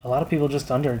A lot of people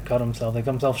just undercut themselves. They cut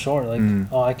themselves short. Like,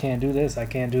 oh, I can't do this. I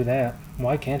can't do that.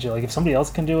 Why can't you? Like, if somebody else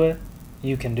can do it,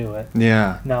 you can do it.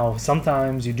 Yeah. Now,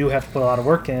 sometimes you do have to put a lot of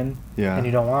work in, Yeah. and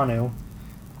you don't want to,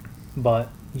 but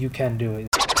you can do it.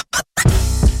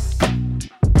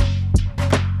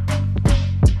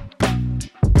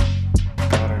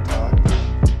 Modern talk.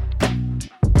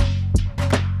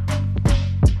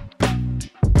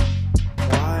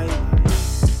 Why?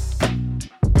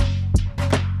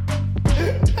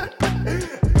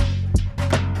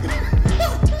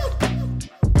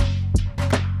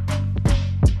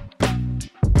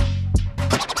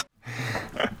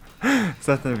 It's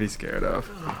nothing to be scared of.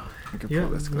 You can You pull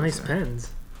this have nice closer.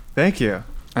 pens. Thank you.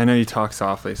 I know you talk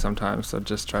softly sometimes, so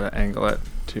just try to angle it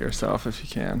to yourself if you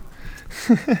can.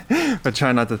 But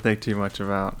try not to think too much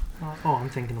about. Oh, I'm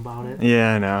thinking about it.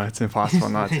 Yeah, I know. It's impossible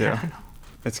not to. Yeah, I know.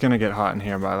 It's going to get hot in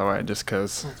here, by the way, just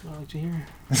because. That's what I like to hear.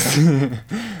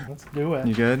 Let's do it.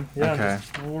 You good? Yeah, Okay.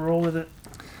 we'll roll with it.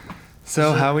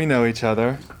 So how we know each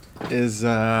other is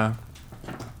I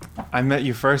met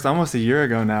you first almost a year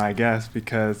ago now, I guess,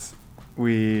 because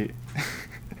we...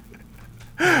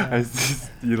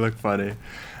 you look funny.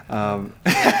 Thank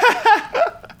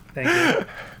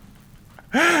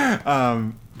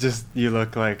you. Just you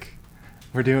look like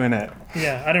we're doing it.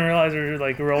 Yeah, I didn't realize we were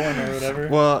like rolling or whatever.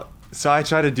 Well, so I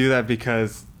try to do that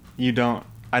because I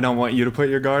don't want you to put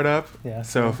your guard up. Yeah.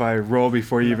 So if I roll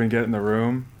before you even get in the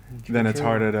room, True, then it's true.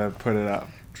 harder to put it up.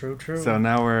 True, true. So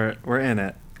now we're in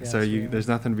it. Yeah, So sure. there's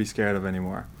nothing to be scared of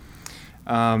anymore.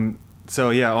 So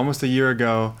yeah, almost a year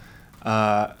ago,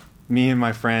 me and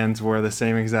my friends wore the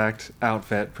same exact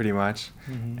outfit pretty much.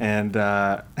 Mhm. And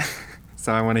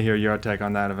so I want to hear your take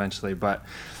on that eventually. But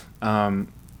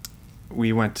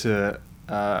we went to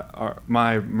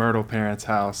my Myrtle parents'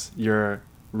 house, your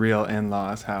real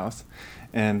in-laws' house,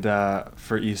 and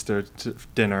for Easter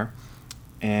dinner.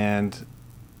 And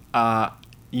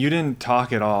you didn't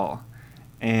talk at all.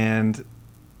 And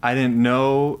I didn't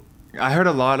know. I heard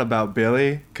a lot about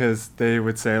Billy because they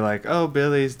would say like, oh,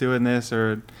 Billy's doing this,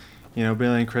 or, you know,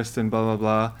 Billy and Kristen, blah, blah,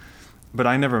 blah. But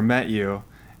I never met you.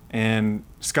 And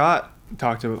Scott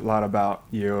talked a lot about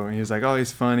you. He was like, oh,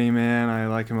 he's funny, man. I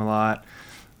like him a lot.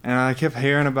 And I kept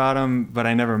hearing about him, but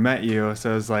I never met you.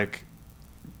 So it was like,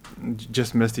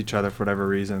 just missed each other for whatever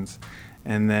reasons.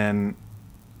 And then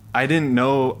I didn't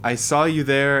know, I saw you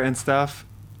there and stuff,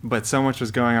 but so much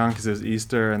was going on because it was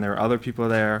Easter and there were other people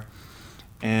there.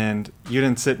 And you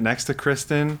didn't sit next to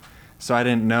Kristen, so I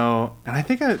didn't know. And I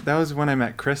think that was when I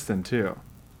met Kristen too.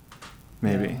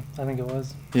 Maybe. Yeah, I think it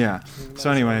was. Yeah. About So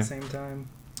anyway, at the same time.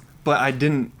 but I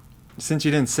didn't, since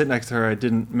you didn't sit next to her, it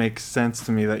didn't make sense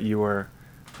to me that you were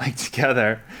like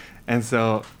together. And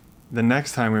so the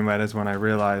next time we met is when I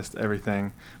realized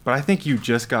everything. But I think you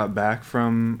just got back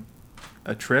from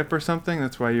a trip or something.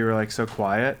 That's why you were like so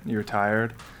quiet. You were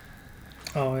tired.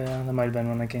 Oh yeah, that might have been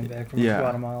when I came back from Yeah.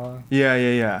 Guatemala.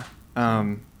 Yeah.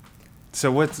 So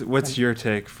what's your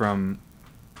take from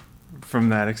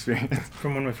that experience?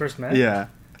 From when we first met. Yeah.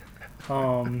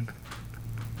 I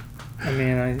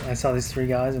mean, I saw these three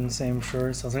guys in the same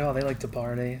shirts. So I was like, oh, they like to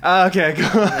party. Okay,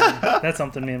 cool. That's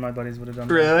something me and my buddies would have done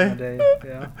Really? back in the day.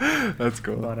 Yeah. That's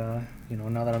cool. But you know,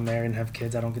 now that I'm married and have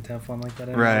kids, I don't get to have fun like that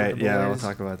anymore. Right, with the yeah, we'll boys.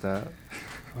 talk about that.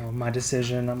 My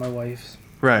decision, not my wife's.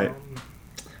 Right.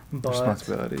 But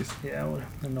Responsibilities. yeah,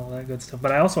 and all that good stuff.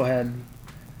 But I also had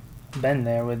Ben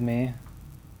there with me,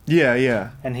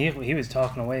 Yeah. and he was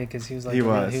talking away because he was like He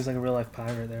was. he was like a real life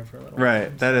pirate there for a little. Right,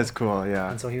 while. that is cool,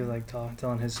 yeah. And so he was like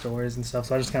telling his stories and stuff.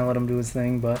 So I just kind of let him do his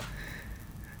thing. But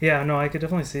yeah, no, I could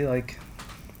definitely see like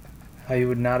how you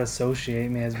would not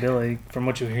associate me as Billy from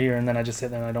what you hear, and then I just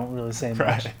sit there and I don't really say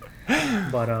much. Right.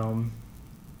 But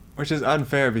Which is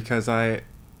unfair because I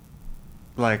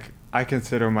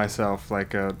consider myself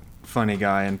like a funny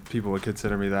guy and people would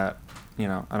consider me that. You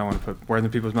know, I don't want to put words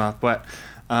in people's mouth, but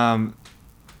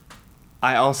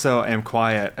I also am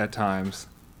quiet at times,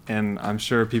 and I'm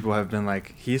sure people have been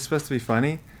like, he's supposed to be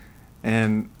funny,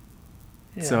 and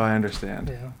yeah. so I understand.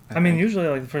 Yeah. I I mean, think. usually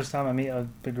like the first time I meet a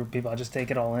big group of people, I just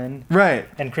take it all in. Right.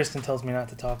 And Kristen tells me not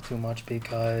to talk too much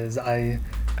because I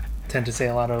tend to say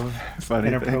a lot of Funny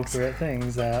inappropriate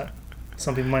things that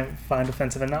some people might find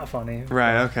offensive and not funny.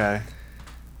 Right, okay.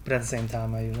 But at the same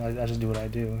time, I just do what I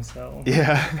do. So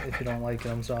Yeah. if you don't like it,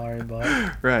 I'm sorry, but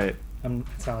Right.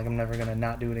 it's not like I'm never gonna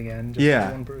not do it again. Just Yeah.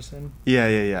 for one person.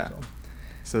 Yeah. So,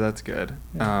 So that's good.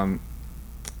 Yeah.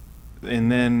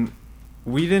 And then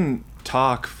we didn't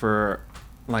talk for,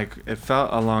 like, it felt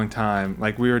a long time.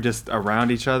 Like, we were just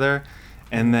around each other.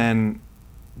 And then,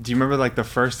 do you remember, like, the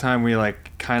first time we,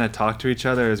 like, kind of talked to each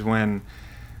other is when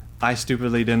I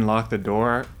stupidly didn't lock the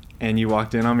door and you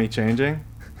walked in on me changing?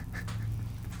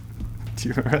 Do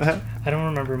you remember that? I don't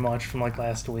remember much from like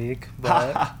last week,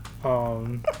 but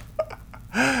so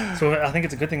I think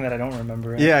it's a good thing that I don't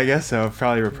remember it. Yeah, I guess so.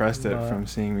 Probably repressed it But- from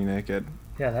seeing me naked.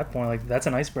 Yeah, at that point, like that's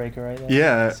an icebreaker right there.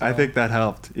 Yeah, So, I think that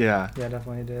helped. Yeah. Yeah,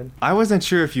 definitely did. I wasn't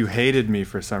sure if you hated me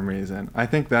for some reason. I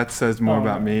think that says more Oh,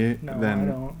 about me no, than I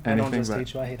don't. I anything. don't just but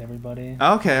hate you. I hate everybody.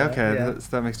 okay, But, okay, yeah.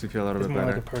 that makes me feel a little It's bit more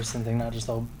better. like a person thing, not just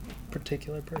a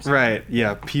particular person. Right?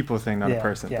 Yeah, people thing, not a Yeah,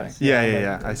 person yes, thing. Yeah, yeah, yeah,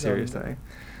 that- yeah. I see what you're that-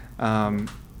 saying.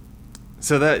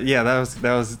 So that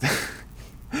was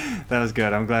that was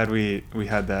good. I'm glad we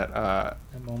had that That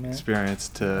moment. experience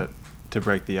to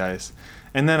break the ice.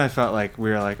 And then I felt like we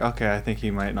were like, okay, I think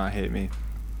he might not hate me.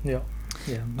 Yeah.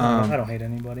 Yeah. Um, I don't hate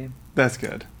anybody. That's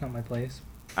good. Not my place.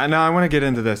 I know I want to get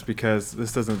into this because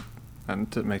this doesn't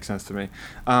make sense to me.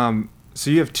 So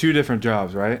you have 2 different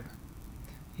jobs, right?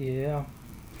 Yeah.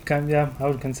 Yeah, I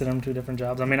would consider them 2 different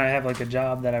jobs. I mean, I have like a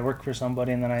job that I work for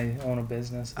somebody and then I own a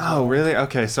business. as Oh, well. really?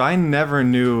 Okay, so I never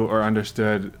knew or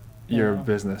understood your Yeah.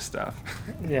 business stuff.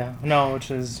 Yeah. No,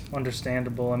 which is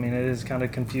understandable. I mean, it is kind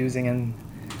of confusing and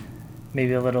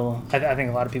maybe a little. I think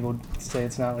a lot of people say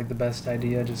it's not like the best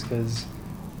idea just because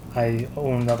I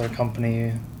own another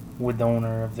company with the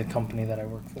owner of the company that I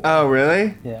work for. Oh,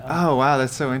 really? Yeah. Oh, wow,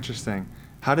 that's so interesting.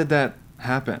 How did that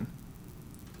happen?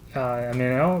 I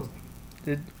mean,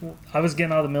 I was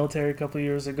getting out of the military a couple of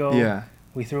years ago. Yeah.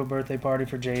 We threw a birthday party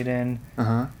for Jaden.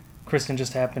 Uh-huh. Kristen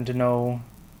just happened to know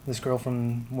this girl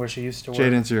from where she used to work.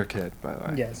 Jaden's your kid, by the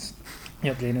way. Yes.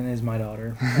 Yep, Jaden is my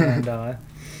daughter. And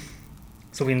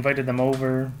so we invited them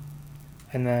over,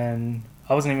 and then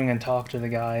I wasn't even going to talk to the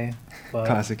guy, but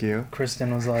Classic you.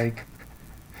 Kristen was like,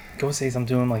 go say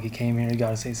something to him, like he came here, you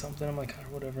got to say something. I'm like,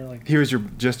 whatever. Like, He was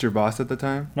just your boss at the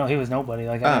time? no, he was nobody.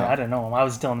 Like, Oh. I didn't know him. I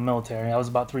was still in the military. I was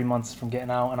about 3 months from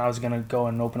getting out, and I was going to go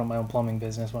and open up my own plumbing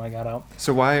business when I got out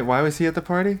So why was he at the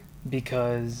party?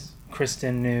 because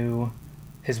Kristen knew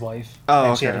his wife, Oh,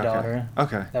 and okay. she had a okay. daughter.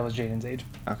 Okay. That was Jaden's age.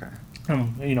 Okay.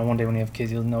 You know, one day when you have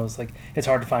kids, you'll know it's like it's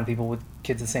hard to find people with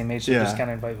kids the same age, so you Yeah. just kind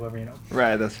of invite whoever you know.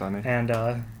 Right, that's funny.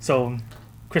 And so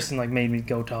Kristen like made me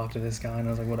go talk to this guy, and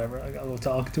I was like, whatever, I gotta go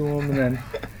talk to him. And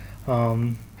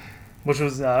then, which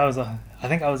was I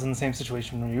think I was in the same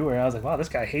situation where you were. I was like, wow, this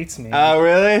guy hates me. Oh,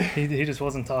 really? He just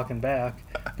wasn't talking back.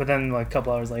 But then like a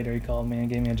couple hours later, he called me and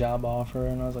gave me a job offer,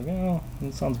 and I was like, oh,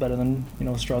 it sounds better than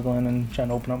struggling and trying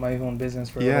to open up my own business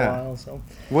for a Yeah. little while. So.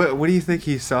 What do you think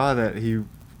he saw that he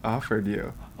offered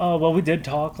you? Well, we did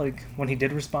talk. Like when he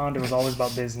did respond, it was always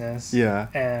about business. Yeah.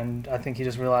 And I think he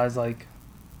just realized like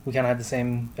we kind of had the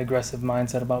same aggressive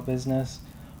mindset about business.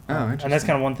 Oh, And that's interesting.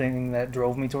 kind of one thing that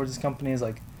drove me towards this company is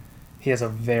like he has a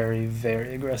very,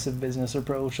 very aggressive business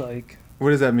approach. Like What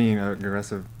does that mean,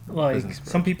 aggressive business approach?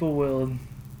 some people will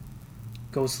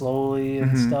go slowly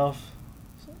and Mhm. stuff,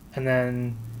 and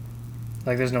then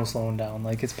like there's no slowing down.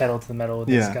 Like it's pedal to the metal with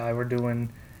Yeah. this guy. We're doing,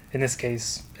 in this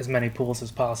case, as many pools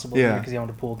as possible Yeah. because he owned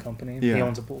a pool company. Yeah. He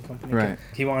owns a pool company. Right.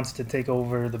 He wants to take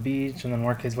over the beach and then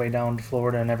work his way down to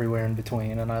Florida and everywhere in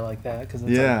between. And I like that because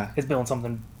it's, Yeah. like, it's building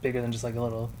something bigger than just like a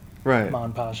little Right. mom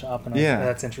and pop shop. And Yeah.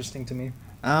 that's interesting to me.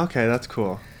 Oh, okay, that's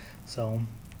cool. So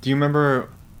Do you remember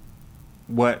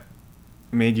what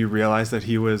made you realize that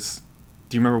he was?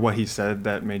 Do you remember what he said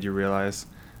that made you realize,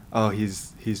 oh,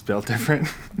 he's built different,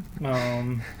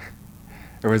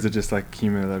 or was it just like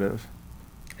cumulative?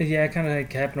 yeah, it kind of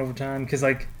like happened over time because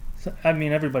like. I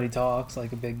mean, everybody talks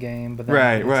like a big game, but then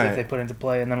Right, it's right. if they put it into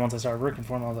play, and then once I started working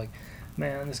for him, I was like,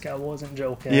 man, this guy wasn't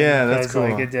joking. Yeah, that's Because,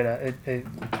 like, cool. it did.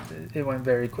 It went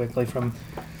very quickly from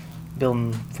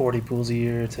building 40 pools a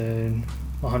year to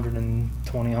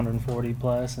 120, 140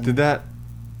 plus, and Did that?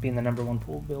 being the number one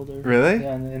pool builder. Really?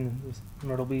 Yeah, in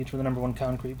Myrtle Beach, we're the number one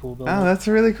concrete pool builder. Oh, that's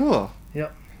really cool.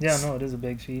 Yep. Yeah, no, it is a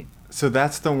big feat. So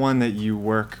that's the one that you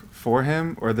work for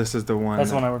him, or this is the one?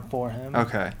 That's the that- one I work for him.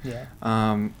 Okay. Yeah.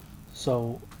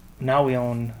 So now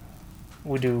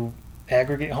we do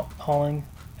aggregate hauling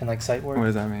and like site work. What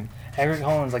does that mean? Aggregate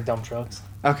hauling is like dump trucks.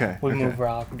 Okay. We okay. move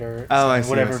rock, dirt, Oh, I sand, see, I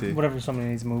whatever see. whatever somebody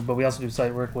needs to move. But we also do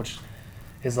site work, which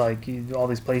is like all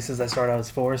these places that start out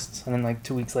as forests, and then like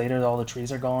 2 weeks later, all the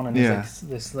trees are gone, and Yeah. there's like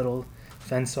this little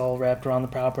fence all wrapped around the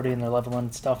property, and they're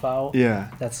leveling stuff out. Yeah.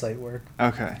 That's site work.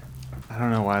 Okay. I don't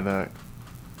know why the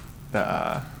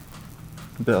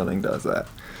building does that.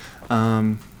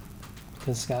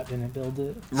 Because Scott didn't build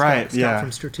it. Right, Scott yeah.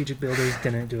 from Strategic Builders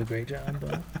didn't do a great job,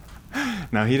 but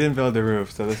No, he didn't build the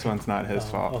roof, so this one's not his Oh,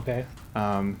 fault. Okay.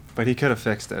 But he could have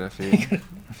fixed it if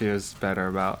he was better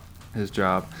about his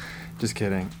job. Just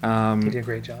kidding. He did a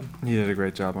great job. He did a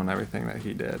great job on everything that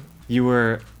he did. You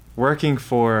were working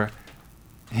for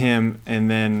him, and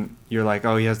then you're like,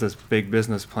 oh, he has this big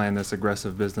business plan, this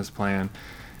aggressive business plan.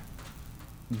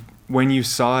 when you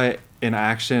saw it in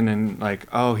action and like,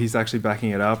 oh, he's actually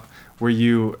backing it up, were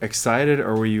you excited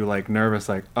or were you like nervous,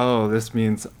 like, oh, this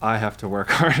means I have to work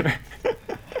harder?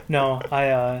 No,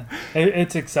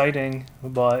 it's exciting,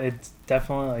 but it's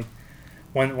definitely like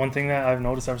one thing that I've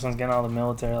noticed ever since getting out of the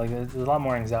military, like there's a lot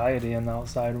more anxiety in the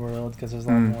outside world because there's a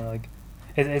lot more like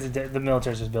the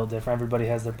military's just built different. Everybody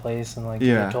has their place and like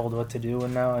they're told what to do,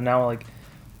 and now like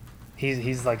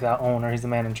he's like that owner, he's the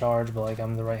man in charge, but like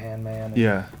I'm the right hand man.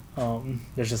 And,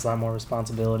 there's just a lot more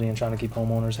responsibility and trying to keep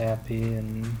homeowners happy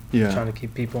and trying to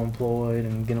keep people employed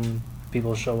and get them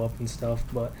people show up and stuff.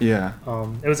 But it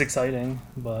was exciting,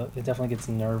 but it definitely gets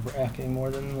nerve-wracking more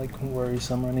than like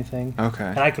worrisome or anything. Okay.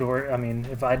 And I could work, I mean,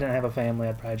 if I didn't have a family,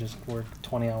 I'd probably just work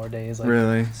 20-hour days, like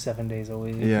really? 7 days a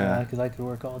week. Yeah. Because I could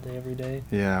work all day every day.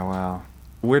 Yeah, wow.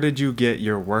 Where did you get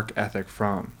your work ethic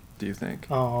from, do you think?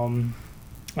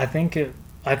 I think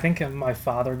my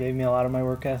father gave me a lot of my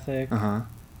work ethic.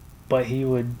 But he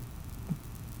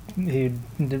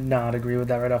did not agree with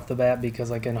that right off the bat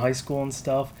because like in high school and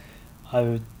stuff,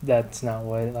 that's not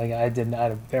what, like I had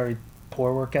a very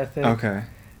poor work ethic. Okay.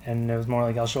 And it was more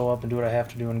like I'll show up and do what I have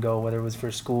to do and go, whether it was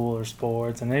for school or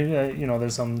sports. And maybe,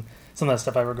 there's some of that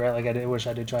stuff I regret. Like I wish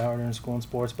I did try harder in school and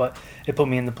sports, but it put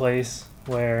me in the place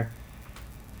where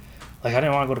like I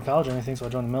didn't want to go to college or anything, so I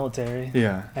joined the military.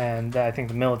 Yeah. And I think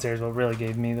the military is what really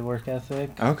gave me the work ethic.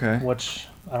 Okay. Which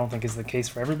I don't think is the case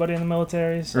for everybody in the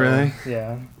military. So, really?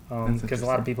 Yeah. Because a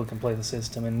lot of people can play the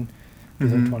system and do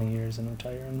their 20 years and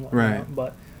retire and whatnot. Right.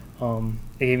 But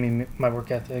it gave me my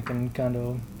work ethic, and kind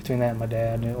of between that and my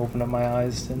dad, it opened up my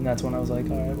eyes, and that's when I was like,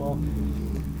 all right, well,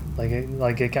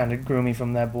 it kind of grew me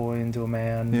from that boy into a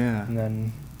man. Yeah. And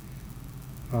then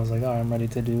I was like, all right, I'm ready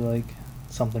to do like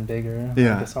something bigger.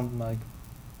 Yeah. Like something like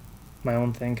my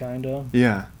own thing, kind of.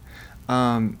 Yeah.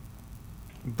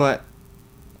 But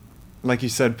like you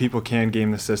said, people can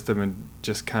game the system and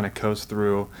just kind of coast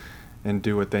through and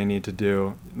do what they need to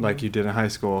do, like you did in high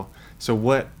school. So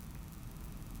what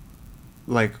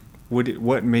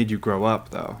made you grow up,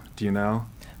 though? Do you know?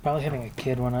 Probably having a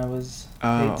kid when I was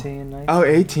 18, 19. Oh,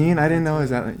 18? I didn't know.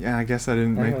 Is that? Yeah, I guess I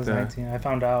didn't make that. I was 19. I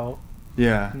found out.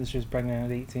 Yeah. She was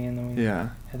pregnant at 18, then we had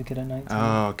the kid at 19.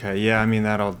 Oh, okay. Yeah, I mean,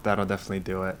 that'll definitely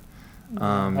do it.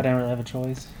 I didn't really have a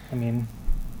choice. I mean,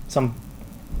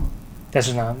 that's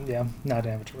just not, I didn't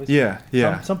have a choice. Yeah,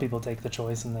 yeah. Some people take the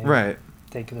choice and they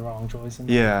take the wrong choice. In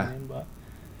my opinion, but.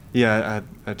 Yeah,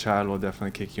 a child will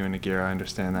definitely kick you into gear. I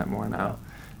understand that more now.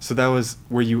 So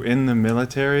were you in the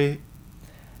military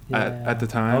at the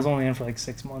time? I was only in for like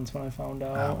 6 months when I found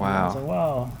out. Oh, wow. I was like,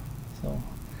 wow. So.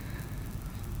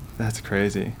 That's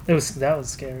crazy. That was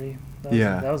scary.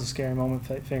 That was a scary moment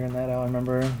figuring that out. I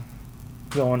remember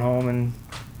going home and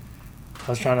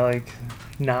I was trying to like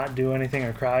not do anything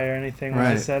or cry or anything when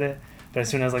I said it. But as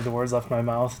soon as like the words left my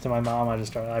mouth to my mom,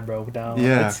 I broke down.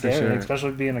 Yeah, it's scary, for sure.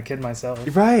 Especially being a kid myself.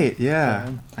 Right, yeah.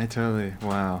 I totally,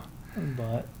 wow.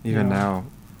 But even now,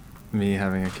 me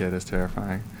having a kid is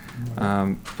terrifying.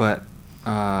 Right.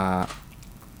 Wow.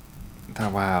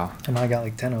 And I got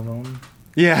like 10 of them.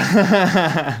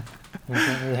 Yeah.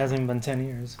 It hasn't even been 10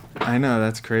 years. I know,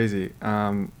 that's crazy.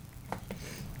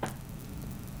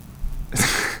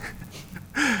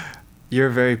 You're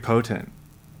very potent,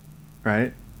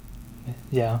 right?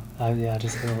 Yeah,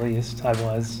 just at the least. I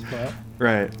was, but...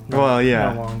 Right. No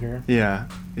longer. Yeah.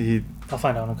 I'll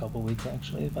find out in a couple weeks,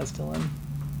 actually, if I still am.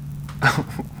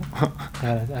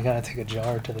 I gotta take a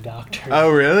jar to the doctor.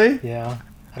 Oh, really? Yeah.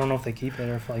 I don't know if they keep it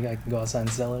or if like I can go outside and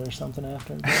sell it or something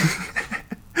after.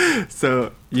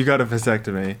 So, you got a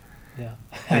vasectomy. Yeah.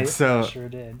 I sure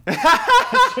did.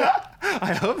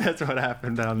 I hope that's what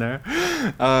happened down there.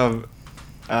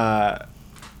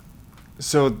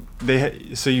 So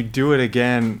you do it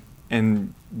again,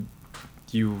 and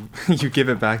you give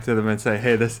it back to them and say,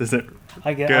 "Hey, this isn't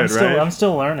good, right?" I'm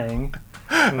still learning.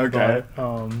 Okay.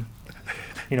 But,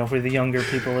 for the younger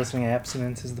people listening,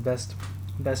 abstinence is the best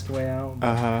way out.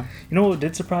 But, what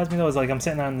did surprise me though is like I'm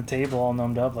sitting on the table all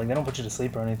numbed up, like they don't put you to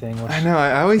sleep or anything. Which I know.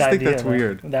 I always think that's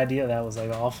weird. The idea of that was like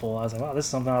awful. I was like, wow, this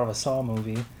is something out of a Saw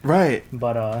movie. Right.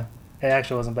 But it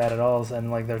actually wasn't bad at all.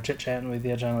 And like they're chit chatting with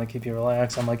you, trying to like keep you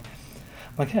relaxed. I'm like,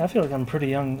 hey, I feel like I'm pretty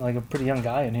young, like a pretty young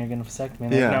guy in here getting a vasectomy.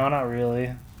 Like, no, not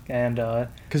really. And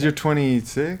because you're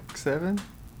 26, 7.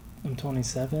 I'm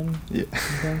 27. Yeah. I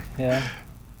think. Yeah.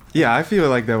 Yeah, I feel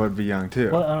like that would be young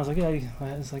too. Well, I was like, I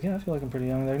feel like I'm pretty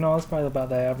young. They're like, no, that's probably about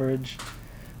the average.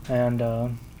 And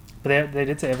but they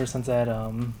did say ever since that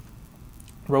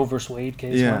Roe vs. Wade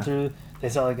case went through, they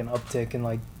saw like an uptick in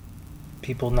like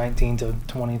people 19 to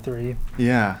 23.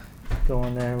 Yeah.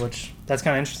 Going there, which that's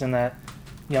kind of interesting that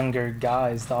younger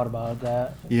guys thought about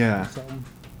that. Yeah. So,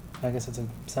 I guess it's a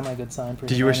semi-good sign for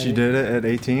Do you wish you humanity. did it at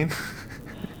 18?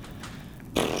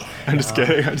 I'm just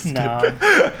kidding. I'm just Nah. kidding.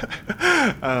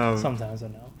 Sometimes I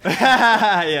know.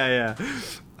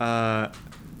 Yeah.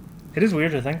 It is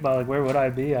weird to think about, like, where would I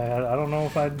be? I don't know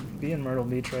if I'd be in Myrtle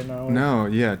Beach right now. No,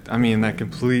 yeah. I mean, that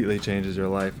completely changes your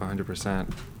life 100%.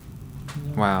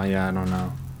 Yeah. Wow, yeah, I don't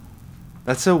know.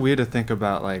 That's so weird to think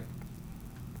about, like,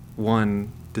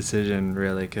 one decision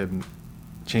really could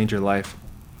change your life.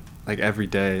 Like, every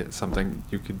day, something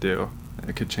you could do.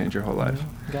 It could change your whole life.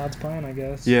 Yeah, God's plan, I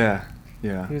guess. Yeah.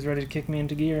 He was ready to kick me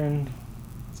into gear, and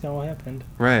that's not what happened.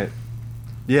 Right.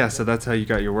 Yeah, so that's how you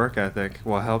got your work ethic.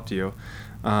 Well, it helped you.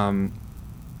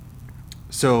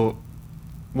 So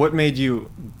what made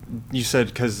you said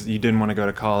because you didn't want to go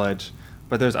to college,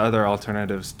 but there's other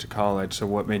alternatives to college, so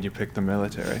what made you pick the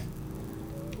military?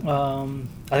 I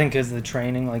think because the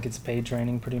training, like, it's paid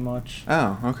training pretty much.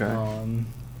 Oh, okay.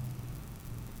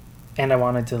 And I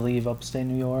wanted to leave upstate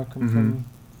New York. I'm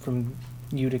from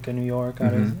Utica, New York,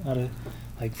 out of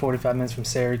like 45 minutes from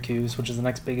Syracuse, which is the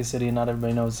next biggest city, and not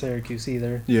everybody knows Syracuse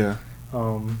either. Yeah.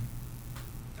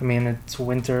 I mean, it's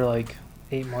winter, like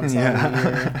 8 months out of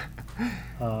the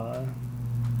year.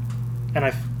 And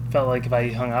I felt like if I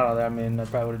hung out there, I mean, I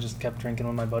probably would have just kept drinking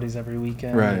with my buddies every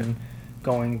weekend. Right. And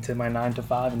going to my 9 to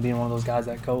 5 and being one of those guys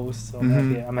that coast. So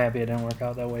I'm happy it didn't work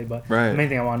out that way. But Right. the main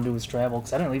thing I wanted to do was travel,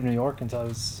 because I didn't leave New York until I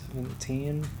was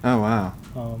 17. Oh, wow.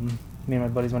 Me and my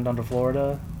buddies went down to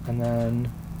Florida, and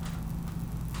then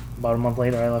about a month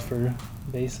later I left for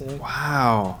basic.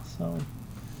 Wow.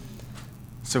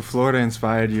 So Florida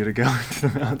inspired you to go into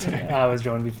the military? I was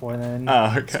joined before then.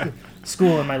 Oh, okay.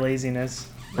 School and my laziness.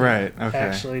 Right, okay.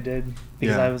 Actually did.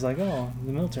 Because Yeah. I was like, oh,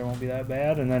 the military won't be that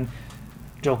bad. And then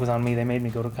joke was on me. They made me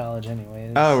go to college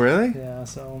anyways. Oh, really? Yeah,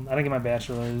 so I didn't get my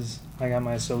bachelor's. I got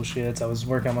my associates. I was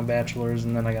working on my bachelor's,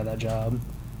 and then I got that job.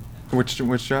 Which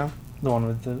job? The one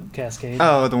with the Cascade.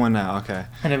 Oh, the one now, okay.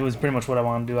 And it was pretty much what I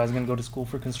wanted to do. I was going to go to school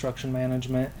for construction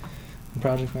management and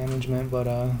project management, but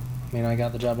I mean, I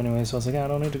got the job anyway, so I was like, I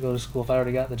don't need to go to school if I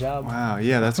already got the job. Wow,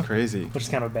 yeah, that's crazy. Which is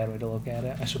kind of a bad way to look at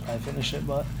it. I should probably finish it,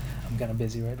 but I'm kind of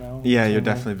busy right now. Yeah, you're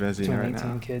Between definitely busy between right 18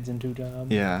 now. kids and 2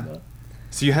 jobs. Yeah. But,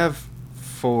 So you have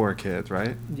 4 kids,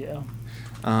 right? yeah.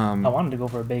 I wanted to go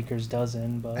for a baker's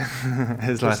dozen, but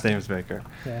his last name's Baker.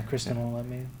 yeah, Kristen won't let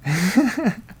me.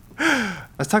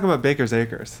 Let's talk about Baker's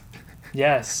Acres.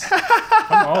 Yes.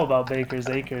 I'm all about Baker's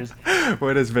Acres.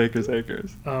 What is Baker's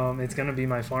Acres? It's gonna be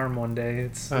my farm one day.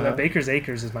 It's Uh-huh. Baker's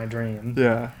Acres is my dream.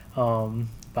 Yeah.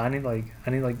 But I need like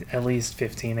at least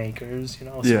 15 acres, you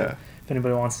know. So Yeah. if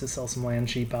anybody wants to sell some land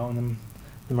cheap out in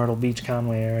the Myrtle Beach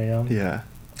Conway area, Yeah.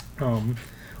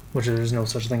 which there's no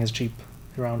such thing as cheap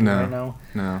around No. here right now.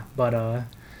 No. But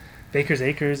Baker's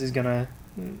Acres is gonna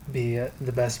be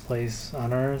the best place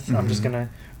on earth. I'm just gonna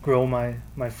grow my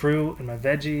fruit and my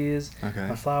veggies, Okay.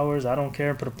 my flowers. I don't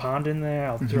care. Put a pond in there.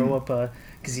 I'll throw up a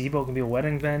gazebo. It can be a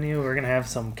wedding venue. We're gonna have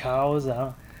some cows,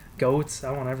 goats.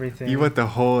 I want everything. You want the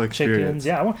whole experience. Chickens.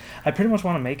 Yeah, I pretty much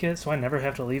want to make it so I never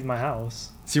have to leave my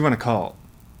house, So you want a cult.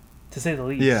 to say the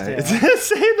least. Yeah. To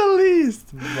say the least.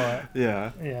 But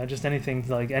Yeah. yeah, just anything,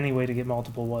 like any way to get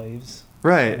multiple wives.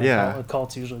 Right, And yeah. A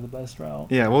cult's usually the best route.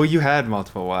 Yeah, well, you had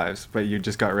multiple wives, but you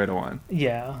just got rid of one.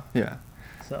 Yeah. Yeah.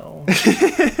 So I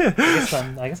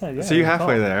guess I. Yeah, So you're a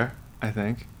halfway cult. there, I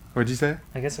think. What'd you say?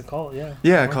 I guess a cult. Yeah.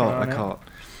 Yeah, a Working cult. on A it.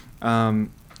 cult.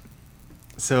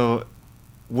 So,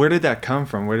 where did that come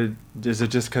from? Is it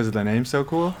just because of the name so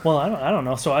cool? Well, I don't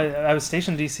know. So I was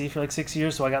stationed in D.C. for like 6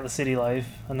 years, so I got the city life,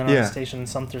 and then I Yeah. was stationed in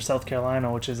Sumter, South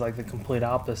Carolina, which is like the complete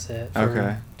opposite for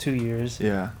Okay. 2 years.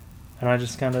 Yeah. And I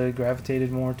just kind of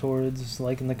gravitated more towards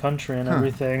liking the country and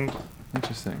everything,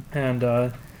 Interesting. and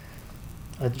I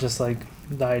just like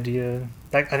the idea.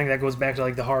 I think that goes back to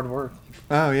like the hard work.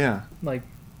 Oh yeah. Like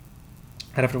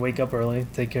I'd have to wake up early,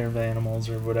 take care of the animals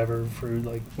or whatever, fruit,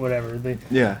 like whatever.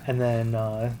 Yeah. And then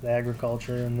the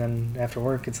agriculture, and then after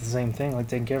work, it's the same thing, like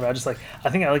taking care of it. I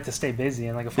think I like to stay busy,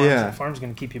 and like a farm's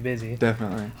going to keep you busy.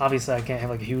 Definitely. Obviously, I can't have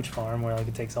like a huge farm where like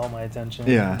it takes all my attention.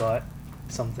 Yeah. But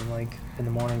something like in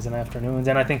the mornings and afternoons,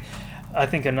 and I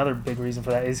think another big reason for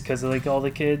that is because like all the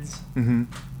kids, Mm-hmm.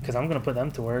 because I'm going to put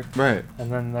them to work, Right.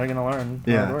 and then they're going to learn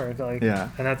Yeah. hard work. Like, Yeah.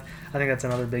 and I think that's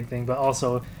another big thing. But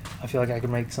also, I feel like I could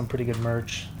make some pretty good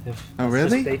merch if Oh, it's really?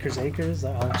 just Baker's Acres.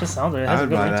 It just sounds like it I has a would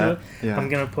good buy ring to that. it. Yeah. I'm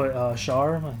gonna put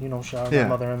Shar, Shar, Yeah. my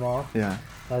mother-in-law, Yeah.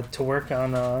 to work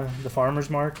on the farmers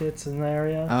markets in the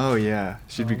area. Oh yeah.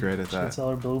 She'd be great at She'd that. sell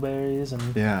her blueberries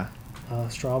and Yeah.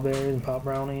 strawberries and pop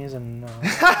brownies and.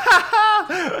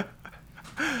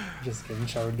 Just kidding.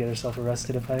 Shar would get herself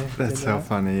arrested if I. did That's so that.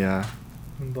 funny. Yeah.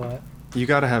 But you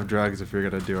got to have drugs if you're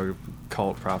gonna do a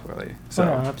cult properly. So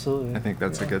yeah, absolutely. I think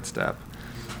that's a good step.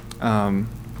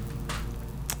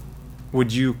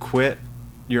 Would you quit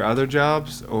your other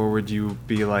jobs, or would you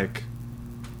be like?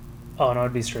 Oh no,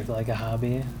 it'd be strictly like a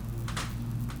hobby.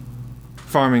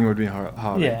 Farming would be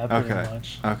hobby. Yeah, pretty okay.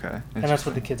 much. Okay. And that's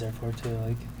what the kids are for too.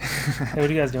 Like, hey, what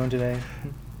are you guys doing today?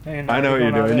 Hey, I know what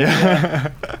you're doing.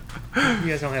 Yeah. Yeah. You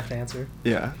guys don't have to answer.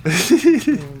 Yeah.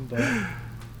 But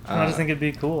I just think it'd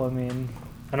be cool. I mean,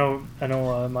 I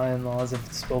know. My in-laws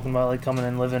have spoken about like coming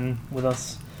and living with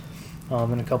us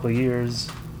in a couple of years,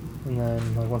 and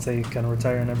then like once they kind of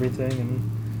retire and everything,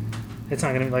 and it's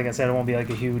not gonna be, like I said, it won't be like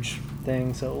a huge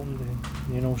thing. So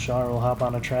Shar will hop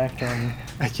on a tractor and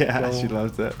yeah, she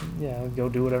loves it. Yeah, go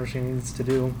do whatever she needs to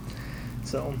do.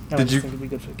 So I just think it'd be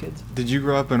good for the kids. Did you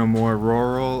grow up in a more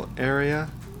rural area?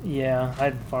 Yeah, I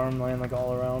had farmland like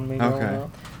all around me growing Okay.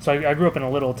 up. So I grew up in a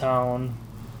little town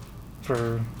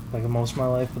for like most of my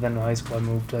life, but then in high school I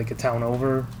moved to like a town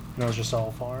over, and it was just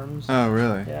all farms. Oh,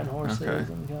 really? Yeah, and horses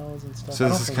Okay. and cows and stuff. So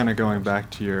this is kind of going back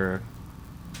to your,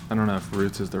 I don't know if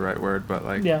roots is the right word, but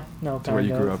like yeah, no, to where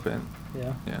you grew up in.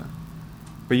 Yeah. Yeah.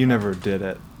 But you never did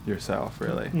it yourself,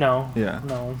 really. No. Yeah.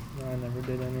 No, I never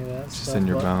did any of that It's stuff. just in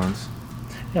your bones.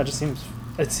 Yeah,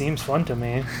 it seems fun to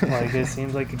me. Like it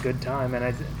seems like a good time,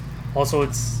 and also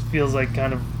it feels like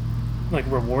kind of like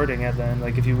rewarding at the end.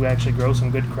 Like if you actually grow some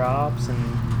good crops and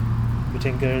you're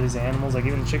taking care of these animals, like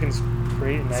even chickens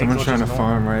creating eggs. Someone's trying to normal.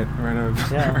 farm right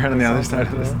on the other side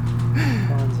of this.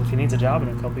 If he needs a job in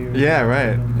a couple years. Yeah,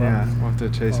 right. But, Yeah, we'll have to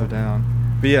chase him down.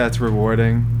 But yeah, it's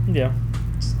rewarding. Yeah.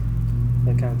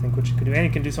 I kind of think what you could do, and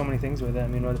you can do so many things with it. I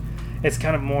mean, it's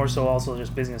kind of more so also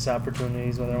just business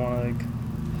opportunities, whether I want to like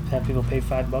have people pay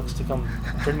 $5 to come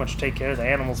pretty much take care of the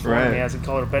animals for me as a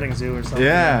color petting zoo or something.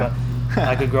 Yeah. But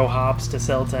I could grow hops to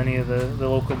sell to any of the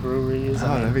local breweries. Oh,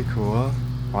 that'd be cool.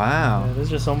 Wow. Yeah, there's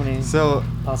just so many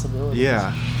possibilities.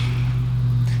 Yeah.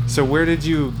 So where did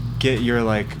you get your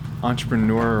like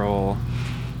entrepreneurial,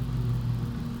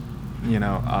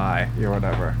 eye or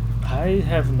whatever? I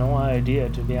have no idea,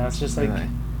 to be honest. Just like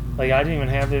I didn't even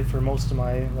have it for most of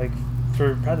my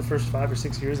for probably the first 5 or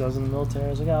 6 years I was in the military. I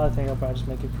was like, I think I'll probably just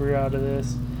make a career out of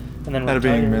this, and then out of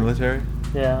being military.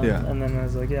 Yeah. Yeah. And then I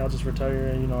was like, I'll just retire,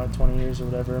 at 20 years or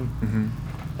whatever. Mm-hmm.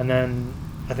 And then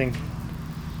I think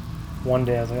one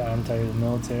day I was like, I'm tired of the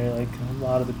military. Like a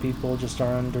lot of the people just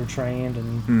are undertrained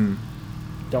and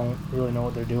don't really know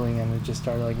what they're doing, and it just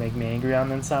started like making me angry on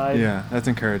the inside. Yeah, that's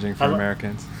encouraging for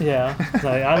Americans. Yeah,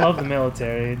 like I love the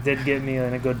military. It did get me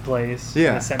in a good place.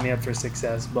 Yeah, it set me up for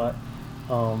success. But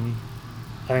I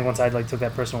think once I took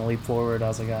that personal leap forward, I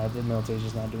was like, the military's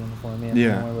just not doing it for me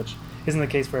anymore. Which isn't the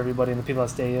case for everybody, and the people that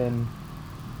stay in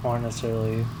aren't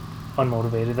necessarily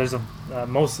unmotivated. There's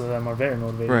most of them are very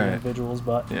motivated individuals,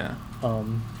 but there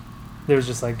was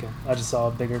just I just saw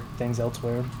bigger things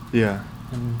elsewhere. Yeah,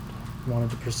 and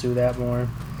wanted to pursue that more,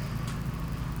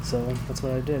 so that's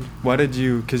what I did. Why did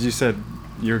you, because you said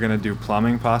you were going to do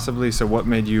plumbing possibly, so what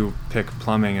made you pick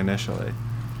plumbing initially?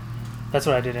 That's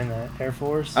what I did in the Air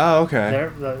Force. Oh, okay.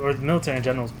 Or the military in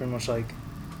general is pretty much like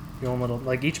your own little,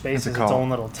 like each base is its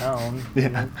own little town.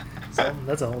 Yeah. So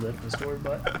that's a whole different story,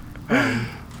 but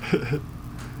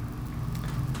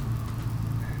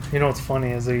what's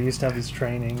funny is they used to have these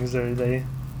trainings, or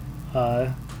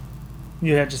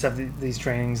just have these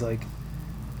trainings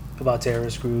about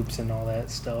terrorist groups and all that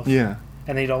stuff. Yeah.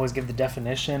 And they'd always give the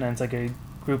definition, and it's like a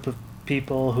group of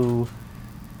people who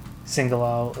single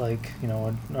out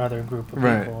another group of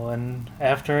people. And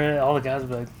after it, all the guys would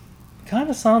be like, kind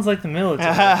of sounds like the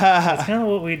military. That's kind of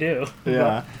what we do.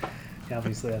 Yeah. But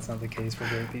obviously that's not the case for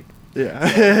great people. Yeah.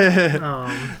 So,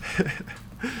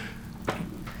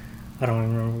 I don't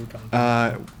even remember what we were talking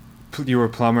about. You were a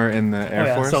plumber in the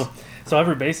Air Force? So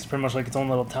every base is pretty much like its own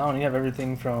little town. You have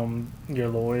everything from your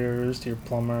lawyers to your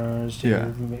plumbers to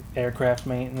your aircraft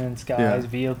maintenance guys,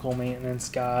 vehicle maintenance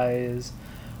guys,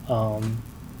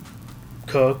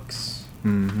 cooks,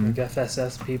 like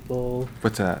FSS people.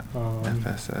 What's that?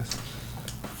 FSS?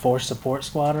 Force Support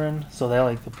Squadron. So they're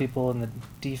like the people in the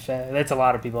DFAC. That's a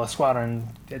lot of people. A squadron,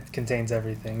 it contains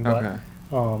everything. But,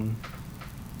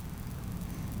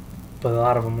 but a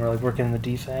lot of them were working in the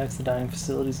DFACs, the dining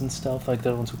facilities and stuff, like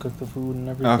the ones who cook the food and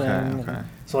everything. Okay. And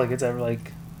so it's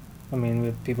we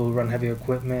have people who run heavy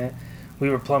equipment. We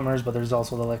were plumbers, but there's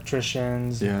also the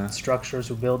electricians, structures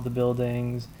who build the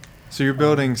buildings. So you're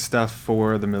building stuff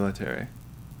for the military?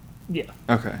 Yeah.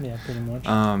 Okay. Yeah, pretty much.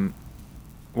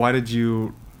 Why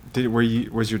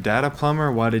was your dad a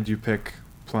plumber? Why did you pick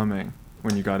plumbing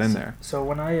when you got in there? So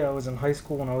when I was in high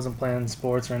school, when I wasn't playing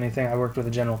sports or anything, I worked with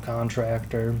a general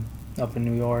contractor up in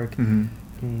New York. Mm-hmm.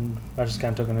 And I just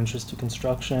kind of took an interest to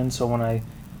construction. So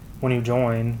when you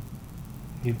join,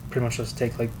 you pretty much just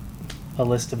take like a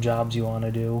list of jobs you want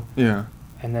to do, Yeah.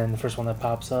 and then the first one that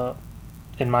pops up.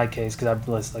 In my case, because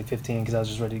I listed like 15, because I was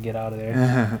just ready to get out of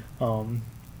there.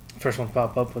 First one to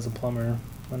pop up was a plumber,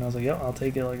 and I was like, "Yep, I'll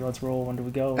take it. Like, let's roll. When do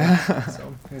we go?"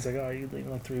 So he's like, "Oh, you leave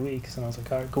in like 3 weeks," and I was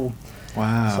like, "All right, cool."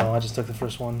 Wow. So I just took the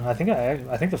first one. I think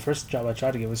the first job I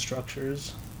tried to get was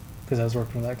structures, because I was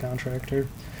working with that contractor.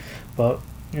 But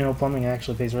plumbing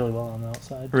actually pays really well on the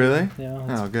outside. Really? Yeah.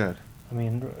 Oh, good. I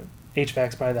mean,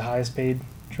 HVAC's probably the highest paid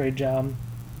trade job,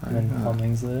 and then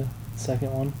plumbing's the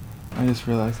second one. I just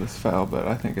realized this fell, but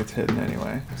I think it's hidden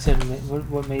anyway. You said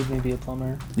what made me be a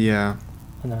plumber? Yeah.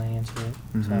 And then I answered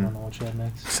it, so I don't know what you had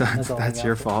next. So that's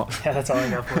your fault. Yeah, that's all I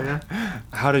got for you.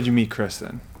 How did you meet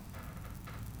Kristen?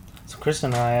 So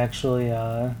Kristen and I actually,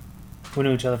 we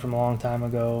knew each other from a long time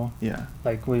ago. Yeah.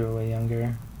 Like, we were way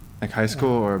younger. Like high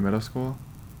school or middle school?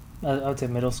 I would say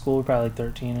middle school, probably like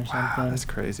 13 or something. Wow, that's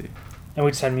crazy. And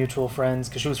we just had mutual friends,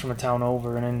 because she was from a town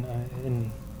over, and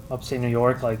in upstate New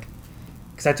York, like,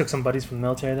 because I took some buddies from the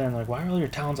military there, and they're like, why are all your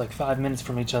towns like 5 minutes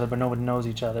from each other, but nobody knows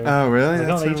each other? Oh, really? Like,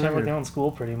 That's they so each have like weird. their own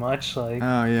school, pretty much. Like,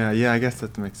 Oh, yeah, I guess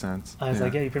that makes sense. I was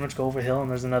like, yeah, you pretty much go over a hill, and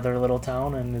there's another little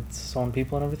town, and it's its own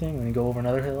people and everything. And then you go over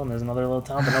another hill, and there's another little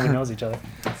town, but nobody knows each other.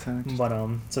 That's so interesting.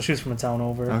 But so she was from a town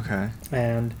over. Okay.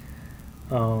 And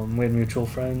we had mutual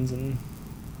friends, and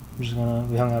we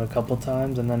hung out a couple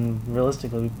times, and then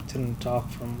realistically we didn't talk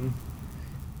from.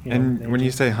 And when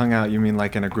you say hung out, you mean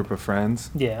like in a group of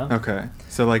friends? Yeah. Okay.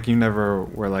 So like you never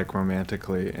were like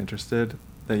romantically interested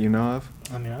that you know of?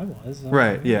 I mean, I was.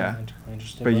 Right, yeah. Romantically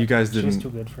interested, But you guys She was didn't-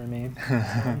 too good for me.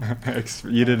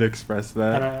 You did express And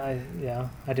that?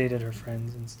 I dated her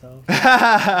friends and stuff.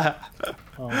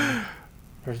 Her.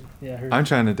 I'm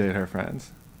trying to date her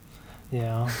friends.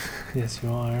 Yeah. Yes,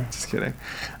 you are. Just kidding.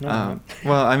 No.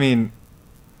 Well, I mean,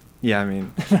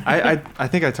 I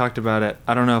think I talked about it.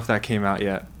 I don't know if that came out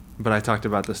yet, but I talked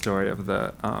about the story of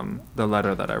the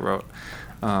letter that I wrote.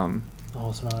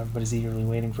 Oh, so now everybody's eagerly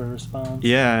waiting for a response.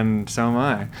 Yeah, and so am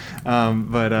I.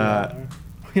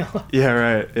 We are. Yeah,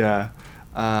 right.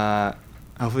 Yeah.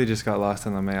 Hopefully, it just got lost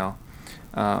in the mail.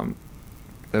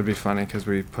 That'd be funny because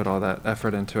we put all that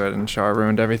effort into it, and Shar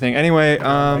ruined everything. Anyway,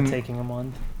 Taking a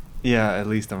month. yeah, at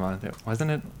least a month.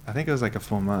 Wasn't it? I think it was like a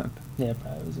full month. Yeah,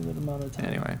 probably was a good amount of time.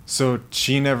 Anyway, so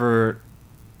she never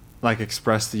like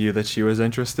expressed to you that she was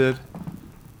interested.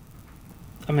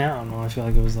 I mean, I don't know. I feel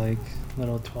like it was like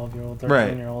little 12-year-old,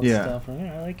 13-year-old yeah. stuff.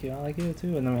 Like, yeah, I like you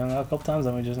too. And then we hung out a couple times,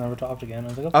 and we just never talked again. I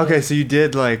was like, Okay, so you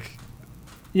did like,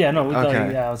 yeah, no, we Okay.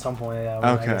 like, yeah, at some point, yeah,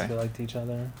 I guess we liked each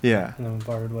other, yeah. and then we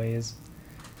parted ways.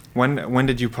 When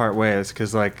did you part ways?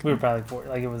 Because like, We were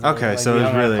probably it was Okay, like, so we it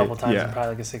was hung out really- a couple times yeah. in probably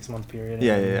like a 6-month period.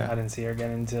 Yeah, and yeah. I didn't see her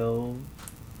again until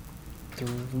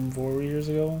 4 years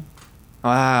ago.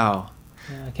 wow.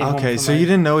 Yeah, I came home Okay, from so my- you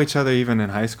didn't know each other even in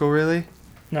high school, really?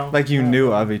 No. Like you no.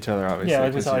 knew of each other, obviously. Yeah,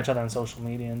 like we 'cause saw you- each other on social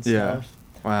media and Yeah. stuff.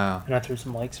 Wow. And I threw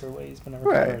some likes her ways, but never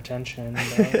Right. got her attention.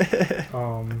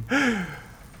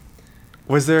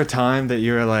 Was there a time that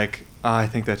you were like, oh, I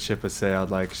think that ship has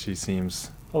sailed, like she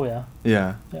seems... Oh yeah,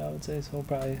 Yeah. yeah, I would say so.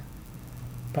 Probably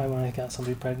when I got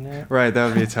somebody pregnant. Right, that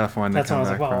would be a tough one to That's when I come was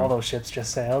back like, wow, from. all those ships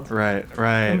just sailed. Right,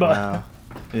 But- wow.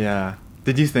 Yeah.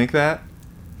 Did you think that?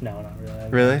 No, not really.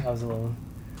 Really? I was a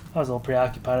little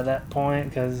preoccupied at that point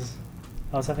because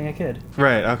I was having a kid.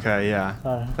 Right, okay,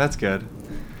 yeah. That's good.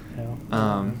 You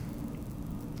know,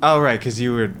 Oh, right, because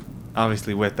you were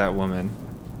obviously with that woman.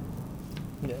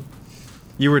 yeah.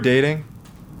 You were dating?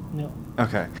 No.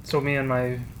 Okay. So me and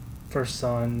my first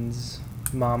son's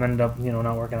mom ended up,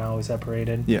 not working out. We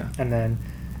separated. Yeah. And then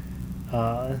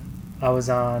I was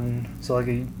on, so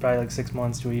probably like 6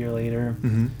 months to a year later,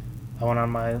 Mm-hmm. I went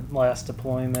on my last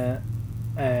deployment,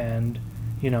 and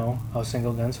I was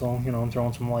single again, so I'm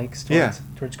throwing some likes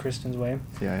towards Kristen's way.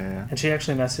 Yeah. And she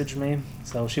actually messaged me,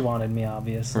 so she wanted me,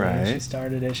 obviously. Right. She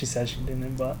started it. She said she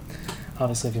didn't, but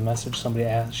obviously, if you message somebody,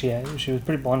 she was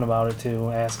pretty blunt about it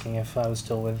too, asking if I was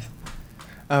still with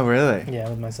Oh, really?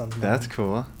 with my son's mom. That's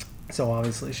cool. So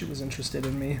obviously, she was interested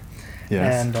in me.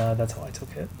 Yes. And that's how I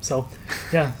took it. So,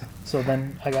 yeah. So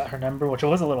then I got her number, which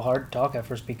was a little hard to talk at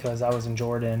first because I was in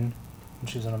Jordan and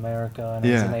she was in America, and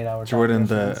it was an 8-hour time Jordan,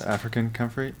 difference. the African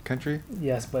country?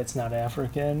 Yes, but it's not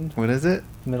African. What is it?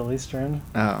 Middle Eastern.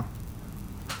 Oh.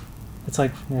 It's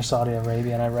like near Saudi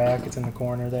Arabia and Iraq. It's in the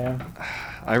corner there.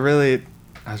 I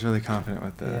was really confident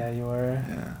with that. Yeah, you were.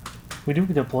 Yeah. We do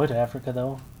deploy to Africa,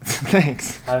 though.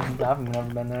 Thanks. I've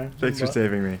never been there. Thanks for but,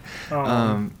 saving me.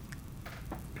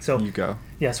 So You go.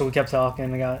 yeah, so we kept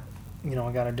talking. I got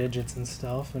her digits and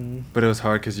stuff, and But it was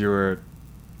hard because you were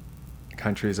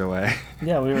countries away.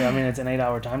 Yeah, we were. I mean, it's an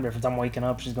 8-hour time difference. I'm waking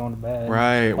up, she's going to bed.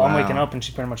 Right. Well, wow. I'm waking up, and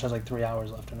she pretty much has like 3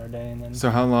 hours left in her day, and then. So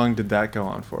how long did that go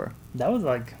on for? That was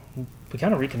like we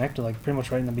kind of reconnected like pretty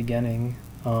much right in the beginning,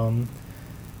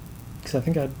 because I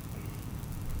think I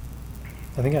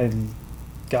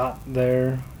got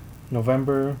there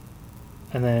November,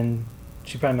 and then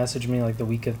she probably messaged me like the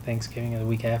week of Thanksgiving or the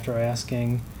week after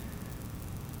asking,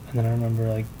 and then I remember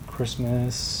like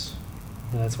Christmas.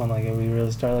 That's when like we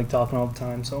really started like talking all the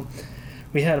time. So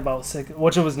we had about 6,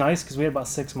 which it was nice because we had about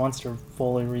 6 months to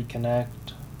fully reconnect,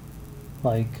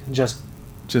 like just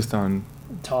on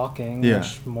talking, Yeah.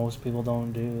 which most people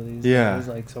don't do these Yeah. days.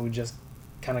 Like, so we just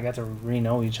kind of got to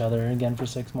re-know each other again for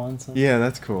 6 months. And Yeah,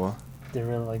 that's cool. they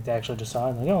really like they actually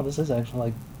decide like, oh, this is actually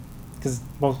like, because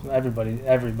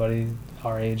everybody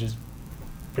our age is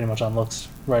pretty much on looks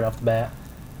right off the bat.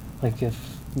 Like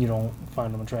if you don't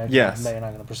find them attractive, Yes. then you're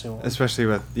not gonna pursue them. Especially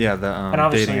with the and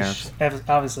obviously, dating apps.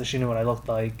 obviously she knew what I looked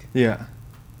like, Yeah.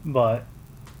 but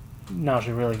now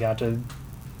she really got to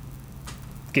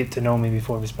get to know me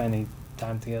before we spent any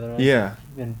time together. Yeah.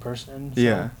 In person. So,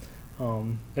 Yeah.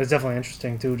 it was definitely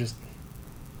interesting too, just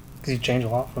because you change a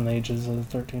lot from the ages of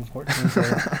 13, 14 to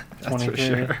That's 23. for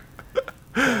sure.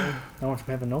 I went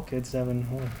from having no kids to having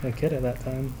a kid at that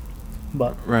time,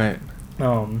 but Right.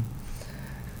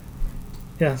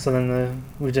 yeah. So then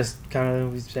we just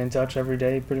we stayed in touch every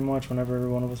day, pretty much. Whenever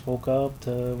one of us woke up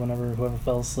to whenever whoever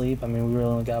fell asleep. I mean, we really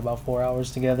only got about 4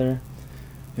 hours together.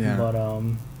 Yeah. But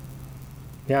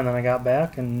yeah, and then I got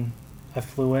back and I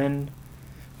flew in.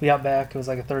 We got back. It was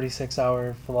like a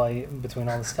 36-hour flight between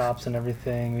all the stops and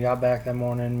everything. We got back that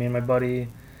morning. Me and my buddy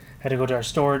had to go to our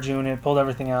storage unit, pulled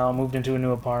everything out, moved into a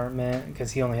new apartment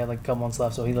because he only had like a couple months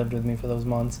left, so he lived with me for those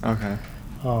months. Okay.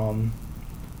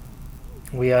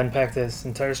 We unpacked this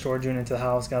entire storage unit into the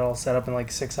house, got all set up in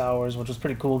like 6 hours, which was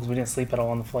pretty cool because we didn't sleep at all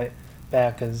on the flight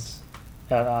back because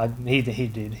he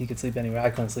did. He could sleep anywhere. I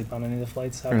couldn't sleep on any of the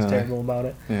flights. I was Really? terrible about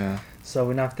it. Yeah. So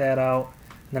we knocked that out.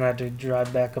 Then I had to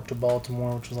drive back up to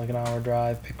Baltimore, which was like an hour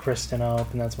drive, pick Kristen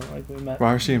up, and that's when like we met.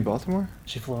 Why was she in Baltimore?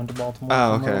 She flew into Baltimore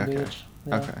Oh, from okay, Myrtle okay. Beach.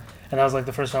 Yeah. Okay. And that was like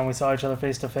the first time we saw each other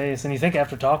face to face. And you think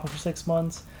after talking for 6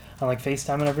 months on like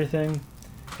FaceTime and everything,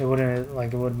 it would have been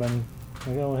like,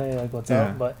 oh hey, like what's Yeah.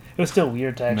 up? But it was still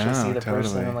weird to actually No, see the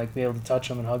person totally. and like be able to touch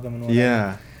them and hug them and whatever.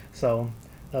 Yeah. So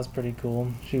that was pretty cool.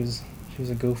 She was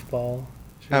a goofball.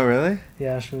 Oh, really?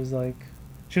 Yeah, she was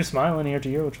smiling ear to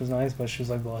ear, which was nice, but she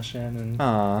was like blushing and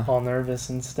Aw. all nervous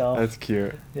and stuff. That's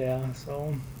cute. Yeah,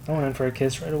 so I went in for a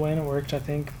kiss right away and it worked, I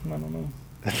think. I don't know.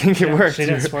 I think it Yeah, worked. She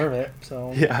didn't swerve it,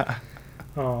 so. Yeah.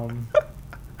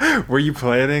 Were you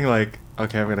planning like,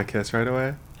 okay, I'm gonna kiss right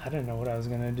away? I didn't know what I was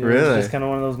going to do. It Really? was just kind of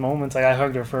one of those moments. Like, I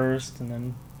hugged her first and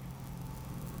then,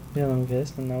 then we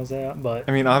kissed and that was that. But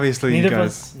I mean, obviously you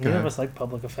guys. neither of us like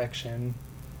public affection.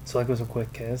 So, like, it was a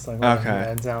quick kiss. Like,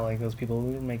 Okay. It's not like those people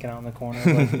who are making out in the corner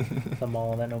of like, the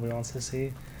mall that nobody wants to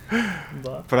see.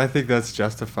 But I think that's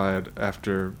justified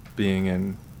after being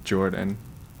in Jordan.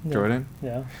 yeah. Jordan?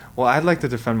 Yeah. Well, I'd like to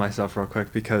defend myself real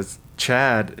quick because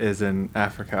Chad is in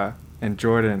Africa and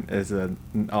Jordan is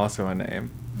also a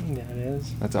name. Yeah, it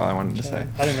is. That's all I wanted to say. Chad.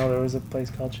 I didn't know there was a place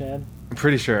called Chad. I'm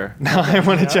pretty sure. Now I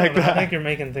want to check I that. think you're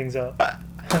making things up.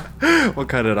 We'll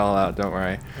cut it all out. Don't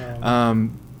worry.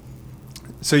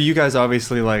 So you guys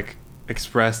obviously like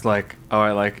expressed like, oh,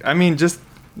 I mean, just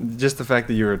the fact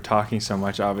that you were talking so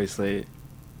much, obviously,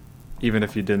 even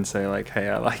if you didn't say like, hey,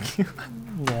 I like you.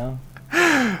 Yeah.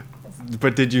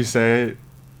 But did you say,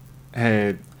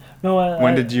 hey? No.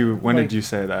 When did you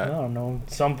say I that? don't know.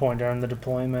 Some point during the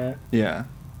deployment. Yeah.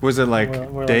 Was it like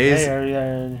We're days? Like,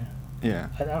 hey, Yeah.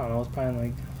 I don't know. It's probably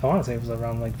like I want to say it was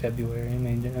around like February,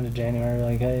 maybe end of January.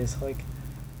 Like, hey, it's like.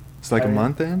 It's like a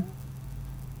month in?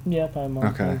 Yeah, probably a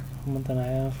month. Okay. Like, a month and a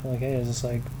half. Like, hey, is this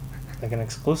like an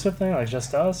exclusive thing, like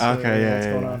just us? Okay, or yeah, what's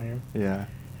yeah, going yeah. on here? Yeah.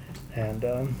 And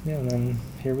and then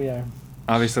here we are.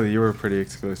 Obviously, you were pretty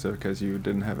exclusive because you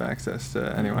didn't have access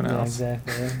to anyone Yeah, else.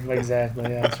 exactly.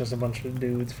 Yeah, it's just a bunch of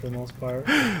dudes for the most part.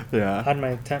 I Yeah. had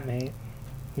my tent mate.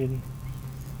 We'd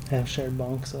have shared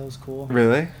bunks, so that was cool.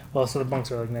 Really? Well, so the bunks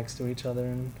are like next to each other,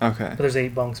 and Okay. but there's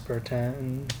 8 bunks per tent,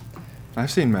 and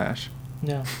I've seen MASH.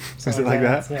 yeah. Is something it like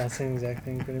that? Yeah, same exact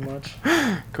thing, pretty much.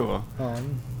 Cool.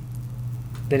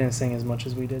 They didn't sing as much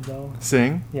as we did, though.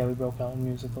 Sing? Yeah, we broke out in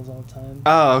musicals all the time.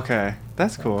 Oh, okay.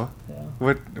 That's cool. Yeah.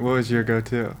 What was your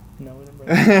go-to? No, we didn't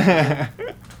break out.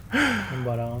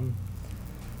 But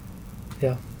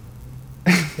yeah.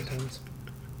 Good times.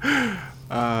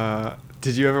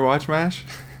 Did you ever watch MASH?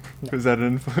 No. Was that an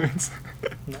influence?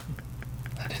 No,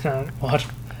 I did not watch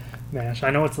MASH. I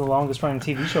know it's the longest running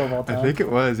TV show of all time. I think it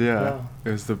was, yeah. Yeah.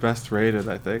 It was the best rated,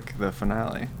 I think, the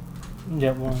finale.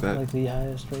 Yeah, well, That- like the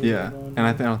highest rate. Yeah, one. and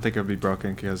I don't think it would be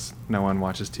broken because no one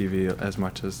watches TV as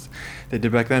much as they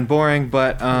did back then. Boring,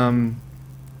 but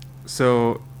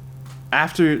so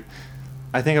after,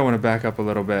 I think I want to back up a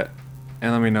little bit,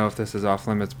 and let me know if this is off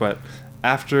limits. But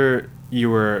after you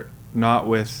were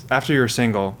after you were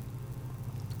single,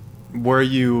 were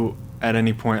you at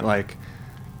any point like,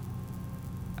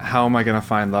 how am I gonna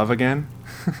find love again?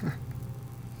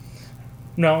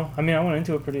 No, I mean, I went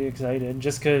into it pretty excited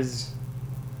just because,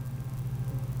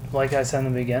 like I said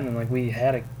in the beginning, like we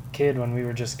had a kid when we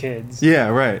were just kids. Yeah,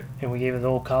 right. And we gave it the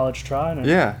whole college try, and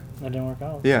Yeah. it didn't work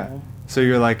out. Yeah. So. So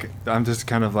you're like, I'm just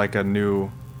kind of like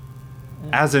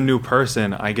as a new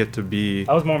person, I get to be.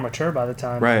 I was more mature by the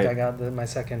time Right. like, I got my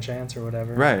second chance or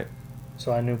whatever. Right.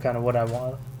 So I knew kind of what I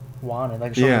wanted,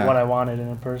 like showed Yeah. me what I wanted in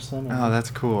a person. And, Oh, that's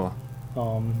cool.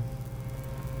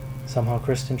 somehow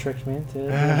Kristen tricked me into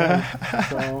it.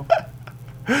 So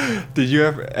Did you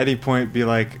ever at any point be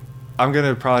like, I'm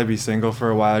gonna probably be single for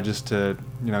a while just to,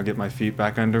 get my feet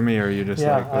back under me, or you just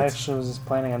yeah, like? I actually was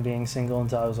planning on being single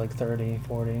until I was like 30,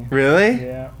 40. Really?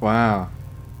 Yeah, Wow.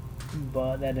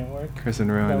 but that didn't work. Kristen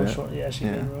That ruined was it. short. Yeah, she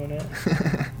Yeah. did ruin it.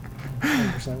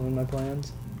 100% ruined my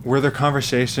plans. Were there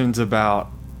conversations about,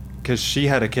 because she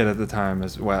had a kid at the time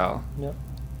as well, Yep.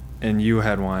 and you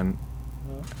had one?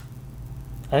 Yep.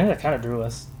 I think that kind of drew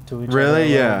us to each other. Really? A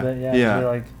little Yeah. Bit. Yeah.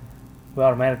 Yeah. We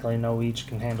automatically know we each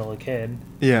can handle a kid,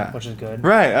 Yeah. which is good.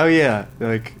 Right. Oh yeah.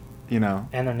 Like,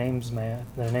 And their names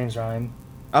rhyme.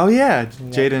 Oh yeah, Yeah.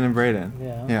 Jaden and Brayden.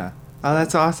 Yeah. Yeah. Oh,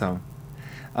 that's awesome.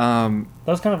 That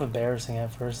was kind of embarrassing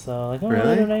at first, though. Like, oh,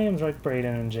 Really? their names like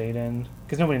Brayden and Jaden,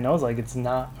 because nobody knows like it's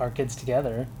not our kids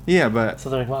together. Yeah, but So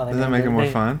they're like, wow, does that make it more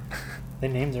fun? They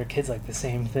named their kids like the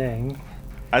same thing.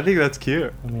 I think that's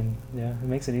cute. I mean, yeah, it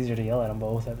makes it easier to yell at them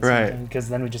both at the Right. same time. Because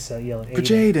then we just yell at Aiden. But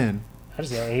Jaden. I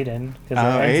just yell Aiden. Because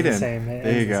Oh, the Aiden. same. It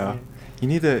There you ends the go. same. You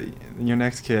need your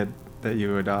next kid that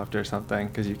you adopt or something,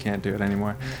 because you can't do it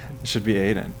anymore. It should be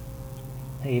Aiden.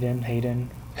 Aiden, Hayden.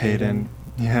 Hayden.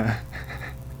 Yeah.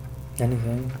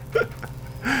 Anything.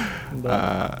 But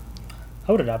I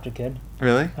would adopt a kid.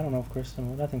 Really? I don't know if Kristen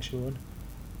would. I think she would.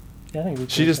 Yeah, I think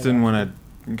She just didn't want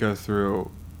to go through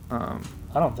I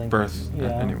don't think birth Yeah,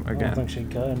 I again. don't think she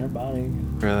could. Her body,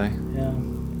 Really? yeah,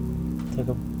 took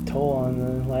a toll on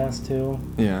the last two.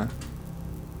 Yeah.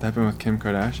 That happened with Kim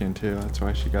Kardashian too. That's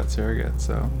why she got surrogate.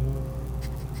 So.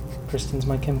 Kristen's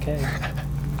my Kim K.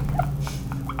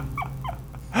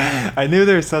 I knew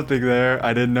there was something there.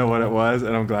 I didn't know what it was,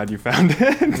 and I'm glad you found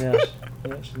it.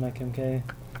 Yeah, she's my Kim K.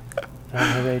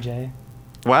 I'm her Ray J.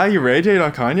 Wow, you Ray J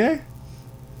on Kanye?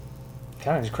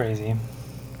 Kind of just crazy.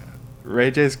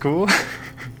 Ray J's cool?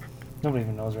 Nobody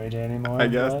even knows Ray J anymore. I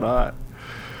guess but,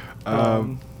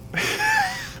 not.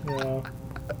 Yeah.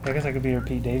 I guess I could be her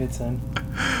Pete Davidson.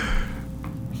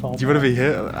 Do you want to be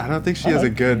hit? I don't think she I has a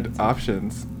like Pete good Davidson.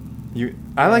 options.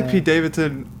 I like Yeah. Pete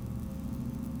Davidson.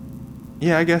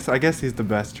 Yeah, I guess he's the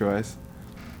best choice.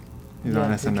 He's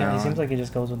on He SNL. seems like he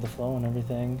just goes with the flow and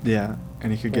everything. Yeah,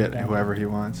 and he could Break get down. whoever he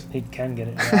wants. He can get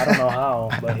it. I don't know how,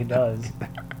 but he does.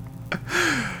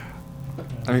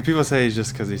 I mean, people say he's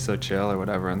just because he's so chill or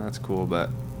whatever, and that's cool,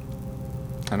 but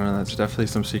I don't know. That's definitely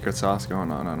some secret sauce going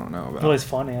on. I don't know about. Well, he's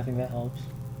funny. I think that helps.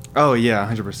 Oh yeah,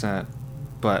 100%.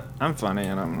 But I'm funny,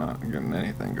 and I'm not getting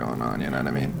anything going on. You know what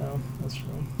I mean? No, that's true.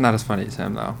 Not as funny as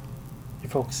him though. You're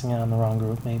focusing on the wrong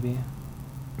group, maybe.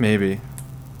 Maybe.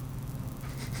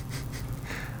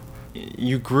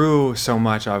 You grew so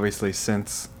much, obviously,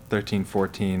 since 13,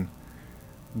 14,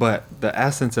 but the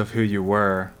essence of who you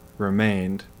were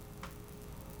remained,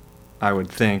 I would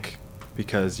think,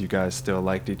 because you guys still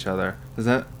liked each other. Is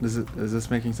this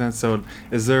making sense? So,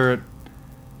 is there...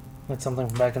 That's something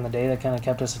from back in the day that kind of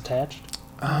kept us attached.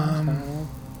 I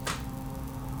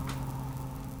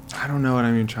don't know what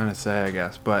I'm even trying to say, I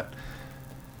guess, but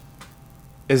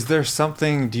is there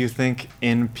something, do you think,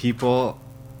 in people,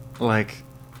 like,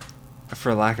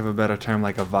 for lack of a better term,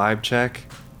 like a vibe check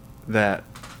that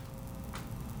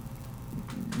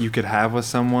you could have with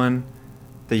someone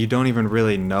that you don't even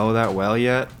really know that well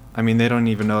yet? I mean, they don't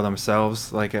even know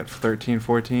themselves, like at 13,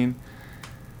 14?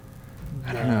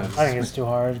 I don't know. I think it's too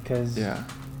hard because. Yeah.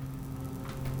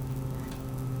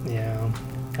 Yeah,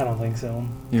 I don't think so. You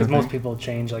Because don't most think? people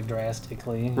change like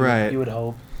drastically. Right. You would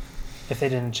hope. If they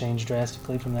didn't change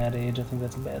drastically from that age, I think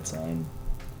that's a bad sign.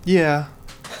 Yeah.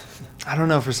 I don't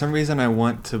know. For some reason, I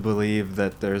want to believe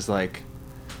that there's like,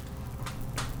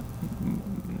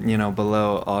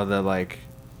 below all the like,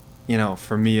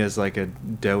 for me as like a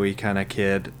doughy kind of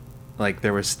kid, like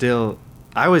there was still,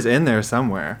 I was in there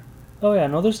somewhere. Oh yeah,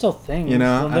 no, there's still things. You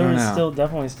know, There I don't is know. still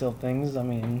definitely still things. I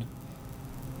mean,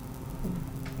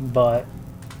 but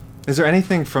Is there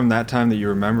anything from that time that you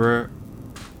remember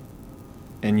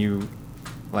and you,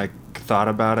 like, thought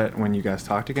about it when you guys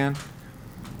talked again?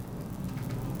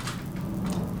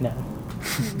 No.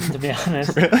 To be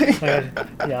honest. Really?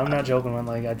 Yeah, I'm not joking when,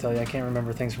 like, I tell you I can't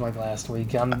remember things from, like, last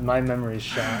week. My memory's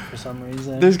shot for some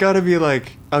reason. There's got to be,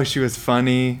 like, oh, she was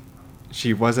funny,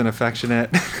 she wasn't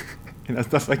affectionate,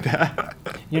 stuff like that.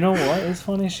 You know what is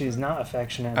funny? She's not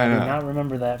affectionate. I I know. do not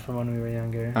remember that from when we were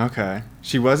younger. Okay.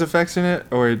 She was affectionate,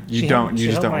 or you She don't? You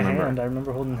just held don't my remember? hand. I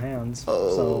remember holding hands.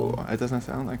 Oh, So, it doesn't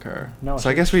sound like her. no. So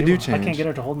I guess we do I change. can't get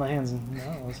her to hold my hands.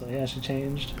 No, so yeah, she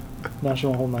changed. Now she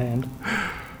won't hold my hand.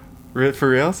 For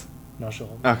reals? No, she'll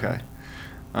hold my Okay. hand.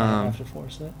 I don't have to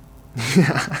force it.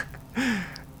 Yeah.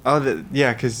 Oh,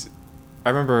 yeah, because I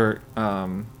remember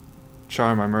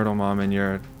Char, my Myrtle mom, and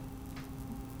your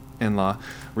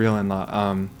real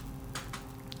in-law,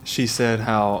 she said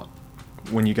how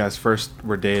when you guys first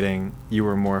were dating, you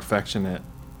were more affectionate,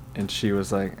 and she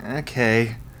was like,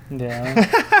 okay. Yeah.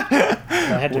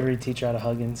 I had to reteach her how to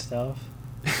hug and stuff.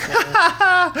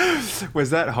 Was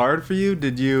that hard for you?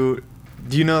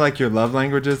 Do you know, like, your love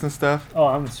languages and stuff? Oh,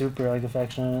 I'm super, like,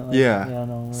 affectionate. Like, Yeah. Yeah,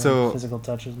 no. So- physical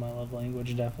touch is my love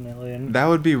language, definitely. And That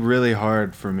would be really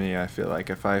hard for me, I feel like,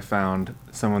 if I found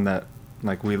someone that,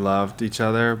 like, we loved each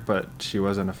other, but she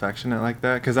wasn't affectionate like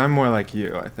that. Because I'm more like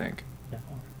you, I think. no.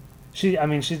 She's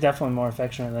definitely more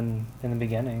affectionate than in the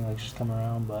beginning. Like, she's come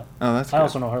around, but Oh, that's good. I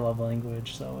also know her love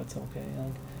language, so it's okay.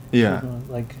 Like, Yeah.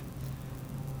 Like,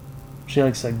 she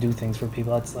likes to, like, do things for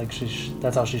people. That's like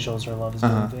that's how she shows her love, is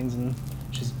doing Uh-huh. things, and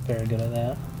she's very good at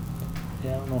that.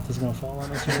 Yeah, I don't know if this is gonna fall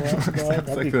on us or what, but Sounds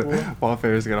that'd like be the cool.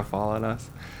 wallpaper is gonna fall on us.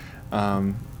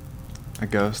 A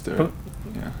ghost or Who-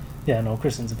 yeah. Yeah, no,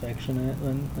 Kristen's affectionate,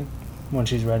 and like, when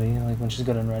she's ready, like when she's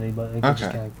good and ready, but like, I just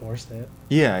Okay. can't, like, force it.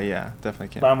 Yeah, definitely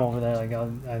can. But I'm over there. Like,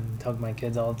 I hug my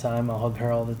kids all the time. I'll hug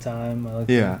her all the time. I like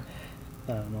Yeah.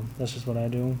 I don't know. That's just what I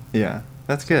do. Yeah,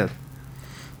 that's good.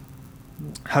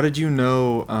 How did you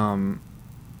know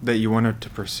that you wanted to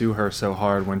pursue her so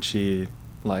hard when she,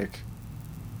 like,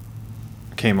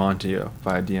 came on to you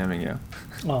by DMing you?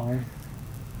 Oh,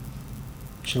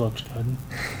 she looks good.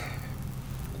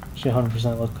 She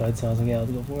 100% looked good, so I was like, yeah,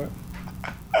 let's go for it.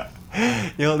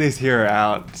 You'll at least hear her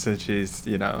out since she's,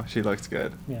 she looks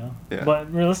good. Yeah. Yeah.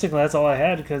 But realistically, that's all I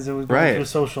had because it was going Right. through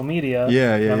social media.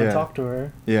 Yeah, and yeah, I'm gonna yeah. talk to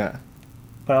her, Yeah.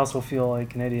 but I also feel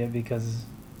like an idiot because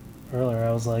earlier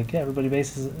I was like, yeah, everybody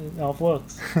bases it off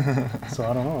looks. So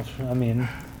I don't know. I mean,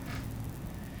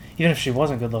 even if she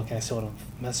wasn't good looking, I still would have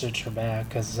messaged her back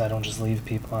because I don't just leave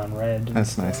people on red. And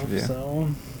That's stuff, nice of you. So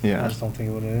Yeah. I just don't think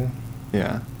it would have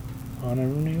Yeah. gone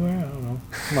anywhere. I don't know.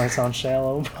 Might sound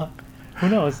shallow, but who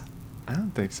knows? I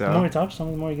don't think The more you so. talk to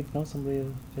somebody, the more you get to know somebody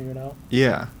and figure it out.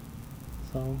 Yeah.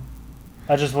 So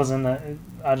I just wasn't.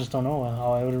 I just don't know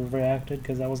how I would have reacted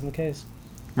because that wasn't the case.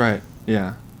 Right.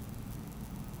 Yeah.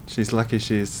 She's lucky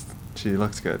she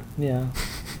looks good. Yeah,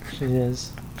 she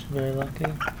is. She's very lucky.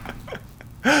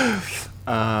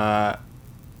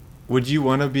 Would you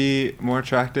want to be more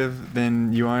attractive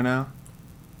than you are now?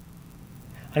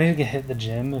 I need to get hit the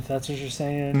gym if that's what you're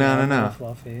saying. No, I'm no, no. not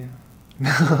Fluffy.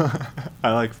 No,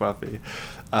 I like fluffy.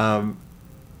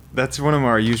 That's one of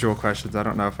our usual questions. I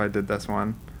don't know if I did this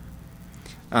one.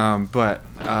 But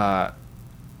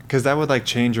because that would, like,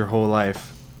 change your whole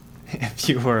life if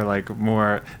you were, like,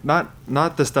 more not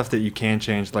the stuff that you can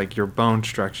change, like your bone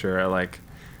structure, or, like,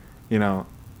 Oh,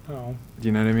 do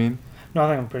you know what I mean? no, I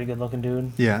think I'm a pretty good looking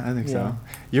dude. Yeah, I think Yeah. so.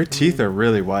 Your teeth are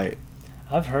really white.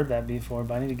 I've heard that before,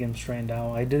 but I need to get them straightened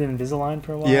out. I did Invisalign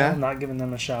for a while. Yeah? Not giving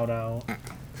them a shout out.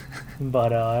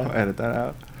 But I'll edit that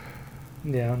out.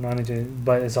 yeah, no, I need to.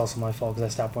 But it's also my fault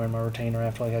because I stopped wearing my retainer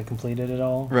after, like, I completed it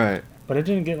all. Right. But it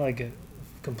didn't get, like, it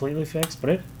completely fixed, but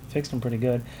it fixed them pretty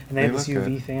good. And they They had this look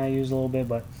UV good. thing I used a little bit,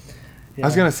 but I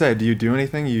was gonna say, do you do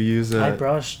anything? You use I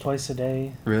brush twice a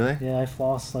day. Really? Yeah, I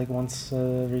floss like once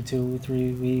every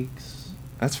 2-3 weeks.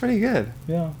 That's pretty good.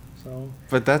 Yeah, so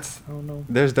But I don't know.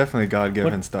 there's definitely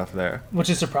God-given What- stuff there. Which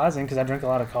is surprising because I drink a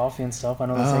lot of coffee and stuff. I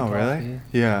know they say Oh, coffee. really?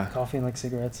 Yeah. Coffee and, like,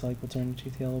 cigarettes, like, will turn your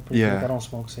teeth yellow pretty Yeah. quick. I don't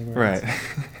smoke cigarettes. Right.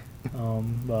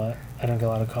 But I drink a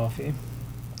lot of coffee.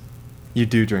 You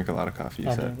do drink a lot of coffee, you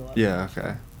I said. drink a lot of Yeah, coffee.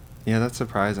 okay. Yeah, that's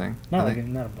surprising. Not I like think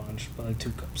not a bunch, but like 2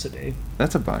 cups a day.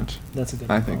 that's a bunch. That's a good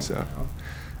I amount, think so.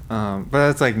 yeah. But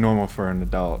that's, like, normal for an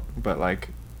adult. But, like,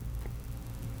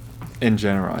 in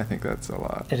general, I think that's a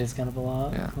lot. It is kind of a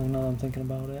lot. Yeah. Like, now that I'm thinking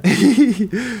about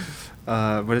it.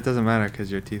 But it doesn't matter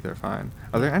because your teeth are fine.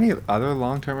 Are there any other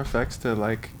long-term effects to,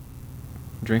 like,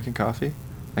 drinking coffee?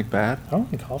 Like, bad? I don't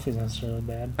think coffee's necessarily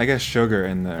bad. I guess sugar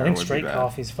in there I think would straight be bad.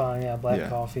 coffee's fine, yeah, black Yeah.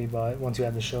 coffee, but once you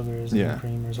add the sugars and Yeah. the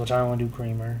creamers, which I only do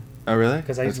creamer. Oh, really?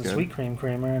 Because I use the sweet cream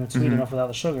creamer, and it's sweet enough without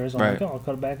the sugar, so I'm like, oh, I'll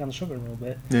cut it back on the sugar a little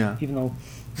bit. Yeah. Even though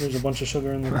there's a bunch of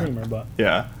sugar in the creamer, but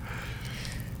Yeah.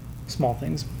 small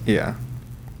things. Yeah.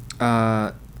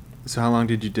 So how long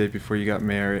did you date before you got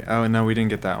married? Oh, no, we didn't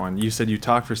get that one. You said you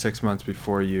talked for 6 months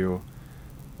before you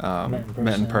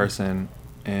met in person,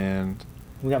 and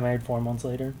we got married 4 months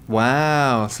later.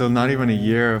 wow, so not even a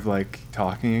year of like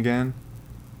talking again.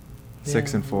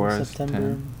 6 and 4 is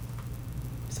 10.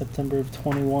 September of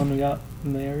 21 we got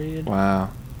married. Wow.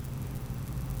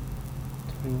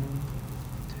 21.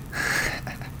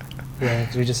 Yeah,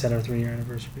 because we just had our 3-year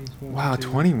anniversary. Wow,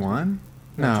 21?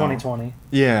 No. 2020.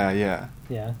 Yeah.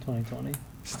 Yeah, 2020.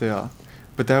 Still.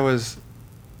 But that was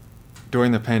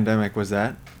during the pandemic. Was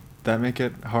that make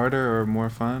it harder or more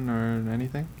fun or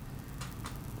anything?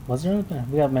 Was there?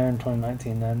 We got married in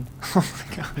 2019 then. Oh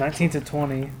my god. 19 to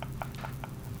 20.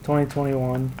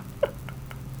 2021.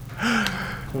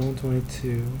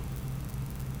 2022.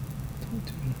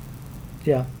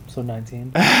 Yeah, so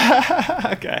 19.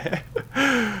 Okay.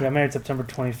 We got married September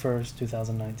 21st,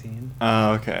 2019.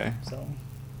 Oh, okay. So.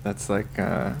 That's like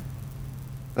the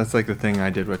thing I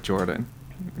did with Jordan.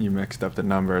 You mixed up the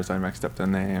numbers, I mixed up the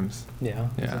names. Yeah,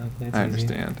 Yeah, exactly. It's I easy.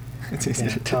 understand. It's easy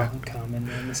to do.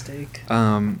 Common mistake.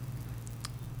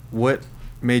 What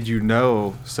made you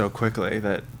know so quickly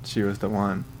that she was the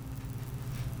one?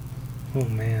 Oh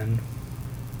man.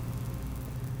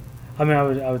 I mean,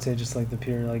 I would say just like the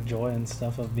pure like joy and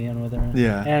stuff of being with her.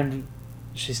 Yeah. And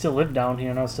she still lived down here,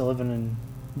 and I was still living in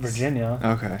Virginia.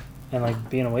 Okay. And like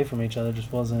being away from each other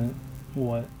just wasn't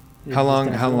what. How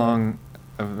long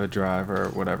of a drive or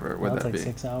whatever would that like be?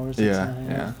 6 hours. Yeah, and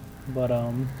a half. yeah. But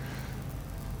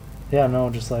yeah, no,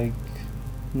 just like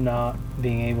not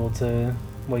being able to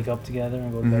wake up together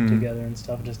and go to bed together and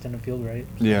stuff just didn't feel great.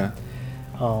 So, Yeah.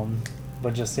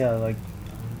 But just like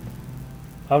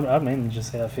I'd mainly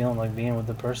just say that feeling like being with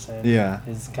the person. Yeah.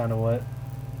 Is kind of what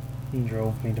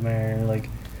drove me to marry her. Like,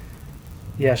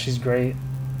 yeah, she's great.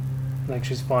 Like,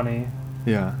 she's funny.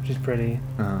 Yeah. She's pretty.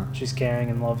 She's caring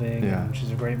and loving. Yeah. And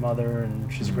she's a great mother,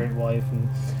 and she's a great wife, and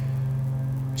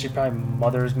she probably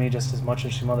mothers me just as much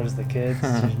as she mothers the kids.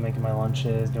 She's making my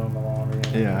lunches, doing my laundry,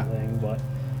 and everything. But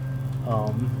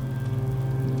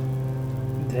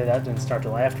that didn't start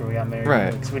till after we got married.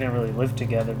 Right. Because we didn't really live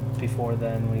together before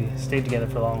then. We stayed together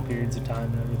for long periods of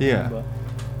time and everything. Yeah. But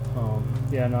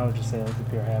yeah, no, I would just say like the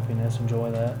pure happiness and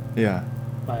joy that Yeah.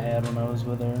 I had when I was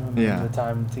with her. I mean, Yeah. the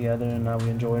time together and how we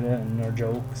enjoyed it and our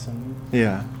jokes and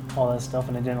Yeah. all that stuff,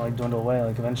 and it didn't like dwindle away.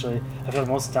 Like eventually, I feel like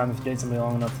most of the time if you date somebody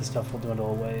long enough, this stuff will dwindle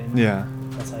away. And Yeah.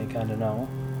 that's how you kind of know.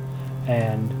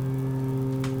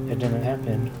 And it didn't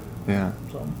happen. Yeah.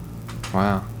 So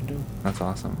Wow. I do. That's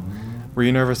awesome. Were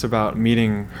you nervous about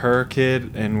meeting her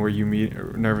kid, and were you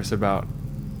nervous about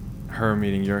her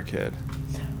meeting your kid?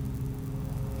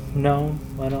 No,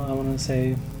 I don't. I want to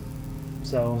say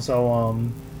so.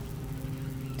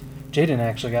 Jaden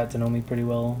actually got to know me pretty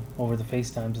well over the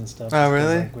FaceTimes and stuff. Oh,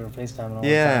 really? Like, we were FaceTiming all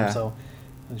Yeah. the time. So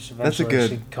That's a eventually good-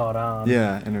 she caught on.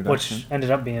 Yeah, introduction. Which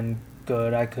ended up being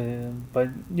good. I could, but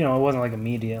you know, it wasn't like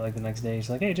immediate. Like the next day, she's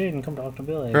like, "Hey, Jaden, come talk to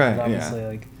Billy." 'Cause Right, yeah. obviously,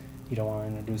 like you don't want to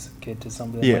introduce a kid to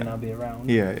somebody that Yeah. might not be around.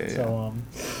 Yeah. So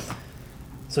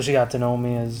so she got to know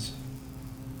me as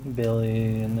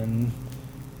Billy, and then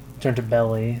turned to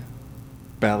Belly.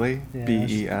 Belly? Yeah,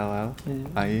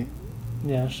 Belllie?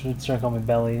 Yeah, she would start calling me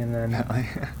Belly, and then. Belly.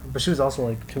 But she was also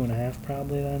like 2.5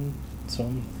 probably then. So,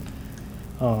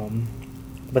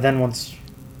 but then once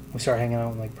we started hanging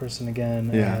out in like person again,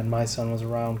 Yeah. and my son was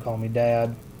around calling me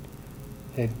Dad,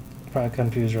 it probably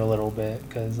confused her a little bit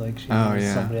because like she was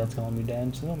somebody else calling me Dad.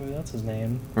 And she's like, oh, maybe that's his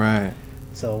name. Right.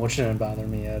 So, which didn't bother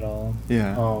me at all.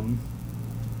 Yeah.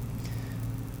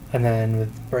 And then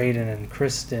with Braden and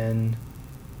Kristen,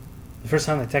 the first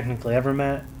time they technically ever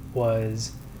met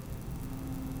was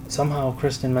somehow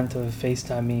Kristen meant to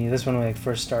FaceTime me. This is when we like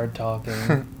first started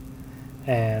talking,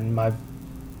 and my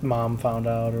mom found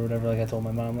out or whatever. Like I told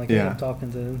my mom, like, hey, Yeah. I'm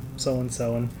talking to so and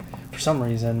so, and for some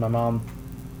reason my mom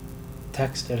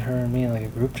texted her and me in like a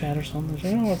group chat or something.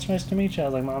 She's like, oh, it's nice to meet you. I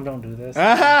was like, Mom, don't do this.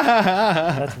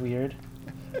 That's weird.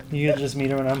 You could just meet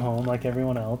her when I'm home, like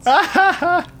everyone else.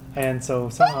 And so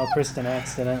somehow Kristen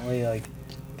accidentally like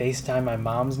FaceTime my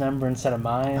mom's number instead of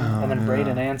mine, and then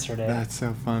Braden answered it. That's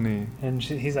so funny. And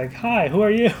he's like, "Hi, who are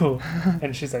you?"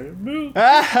 And she's like, "Boo."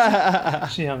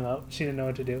 She hung up. She didn't know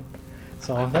what to do.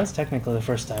 So that's technically the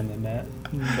first time they met.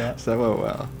 But So went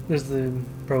well. there's the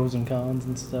pros and cons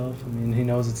and stuff. I mean, he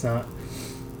knows it's not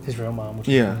his real mom, which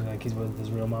Yeah. is like he's with his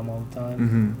real mom all the time.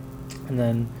 Mm-hmm. And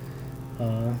then,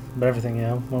 but everything,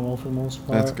 went well for the most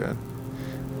part. That's good.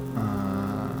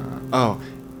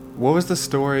 What was the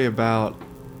story about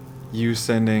you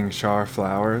sending Shar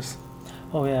flowers?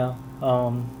 Oh yeah.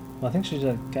 I think she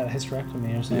just got a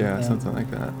hysterectomy or something. Yeah, something like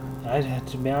that.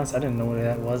 To be honest, I didn't know what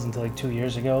that was until like 2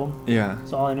 years ago. Yeah.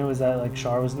 So all I knew was that like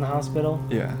Shar was in the hospital.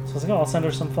 Yeah. So I was like, oh, I'll send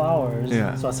her some flowers.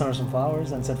 Yeah. So I sent her some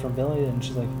flowers and said from Billy, and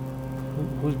she's like,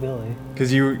 who's Billy?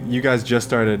 Because you guys just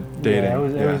started dating. Yeah,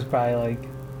 it was probably like,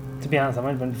 to be honest, I might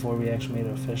have been before we actually made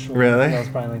it official. Really? That was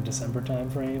probably like December time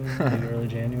frame, maybe early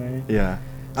January. Yeah.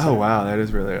 So, oh wow, that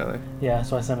is really early. Yeah,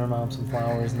 so I sent her mom some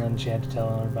flowers, and then she had to tell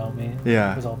her about me.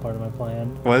 Yeah. It was all part of my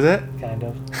plan. Was it? Kind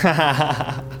of.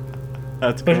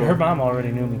 That's But cool. her mom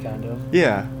already knew me, kind of.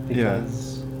 Yeah.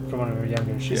 Because from when we were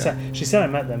younger, she Yeah. said I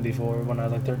met them before when I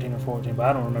was like 13 or 14, but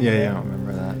I don't remember. Yeah. that. Yeah. I don't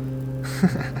remember that.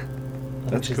 I think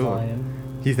That's she's cool. lying.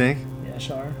 You think? Yeah,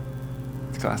 Shar.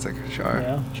 It's classic Shar.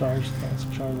 Yeah, Char's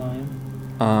lying.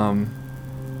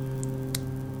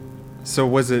 So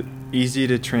was it easy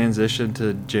to transition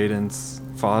to Jaden's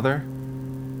father?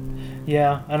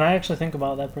 Yeah, and I actually think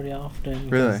about that pretty often.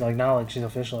 Really? Because, like, now, like, she's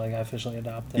official, like, I officially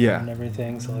adopted her Yeah. and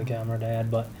everything, so, like, yeah, I'm her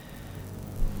dad, but,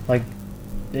 like,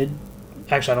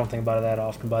 actually, I don't think about it that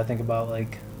often, but I think about,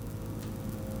 like,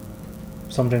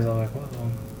 sometimes I'm like, well,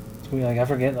 it's weird. Like, I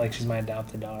forget, like, she's my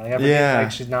adopted daughter. Like, I forget, Yeah.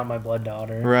 like, she's not my blood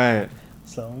daughter. Right.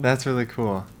 So, That's really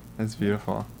cool. That's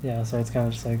beautiful. yeah, so it's kind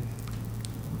of just, like,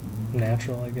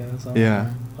 natural, I guess. I don't Yeah.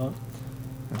 know. But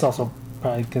it's also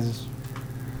probably because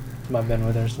I've been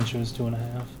with her since she was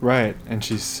 2.5. Right. And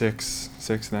she's six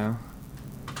now.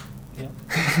 Yep.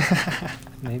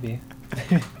 Maybe.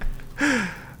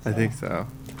 I think so.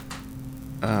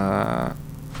 Oh,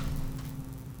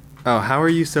 how are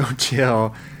you so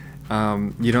chill?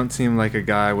 You don't seem like a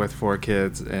guy with 4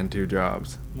 kids and 2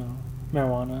 jobs. No.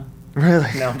 Marijuana.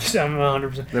 Really? No, I'm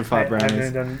 100%. The pot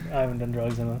brownies. I haven't done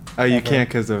drugs in a. Oh, you ever. can't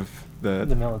because of the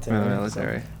military. The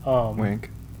military. So, Wink.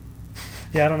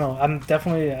 Yeah, I don't know. I'm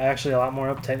definitely actually a lot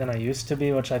more uptight than I used to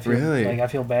be, which I feel Really? like I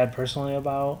feel bad personally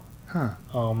about. Huh.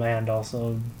 And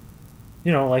also,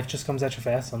 life just comes at you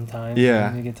fast sometimes. Yeah.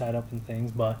 And you get tied up in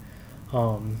things, but,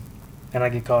 and I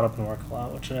get caught up in work a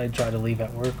lot, which I try to leave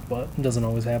at work, but it doesn't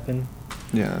always happen.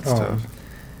 Yeah, that's tough.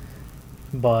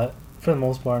 But for the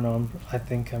most part, no, I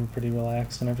think I'm pretty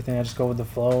relaxed and everything. I just go with the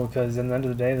flow because at the end of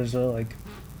the day, there's really like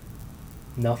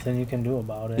nothing you can do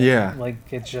about it. Yeah. Like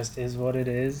it just is what it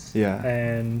is. Yeah.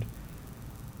 And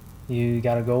you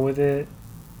got to go with it.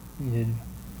 You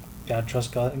got to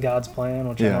trust God's plan,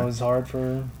 which I Yeah. know is hard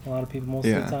for a lot of people most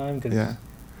Yeah. of the time because Yeah.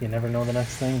 you never know the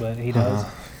next thing, but He does.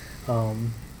 Uh-huh.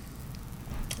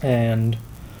 And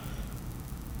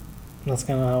that's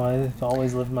kind of how I've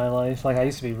always lived my life. Like I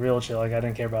used to be real chill. Like I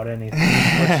didn't care about anything,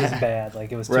 which is bad.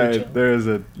 Like it was too chill. Right. There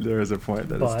is a point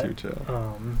that But, is too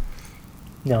chill.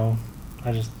 No,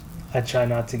 I try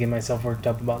not to get myself worked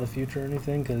up about the future or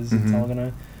anything because it's Mhm. all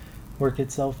gonna work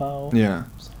itself out. Yeah.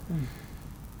 So,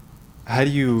 How do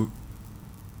you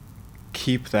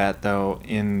keep that though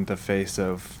in the face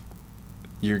of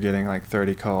you're getting like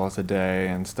 30 calls a day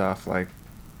and stuff like?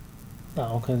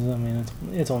 no, because I mean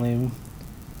it's only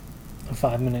a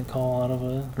 5-minute call out of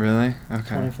a Really?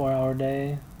 Okay. 24-hour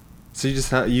day. So you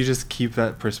just keep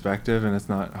that perspective and it's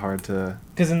not hard to.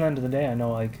 Because in the end of the day, I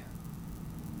know like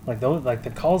those like the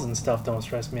calls and stuff don't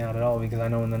stress me out at all because I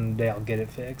know in the end of the day I'll get it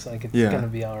fixed. Like it's Yeah. gonna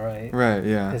be all right. Right.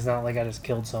 Yeah. It's not like I just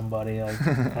killed somebody. Like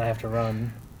I have to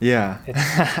run. Yeah.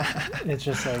 It's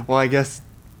just like Well, I guess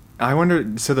I wonder.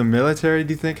 So the military,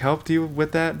 do you think, helped you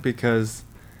with that? Because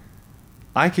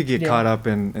I could get Yeah. caught up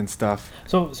in stuff.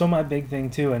 so my big thing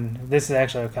too, and this is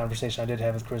actually a conversation I did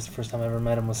have with Chris the first time I ever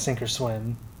met him, was sink or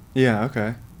swim. Yeah.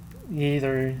 Okay. You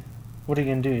either, what are you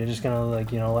gonna do? You're just gonna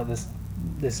like let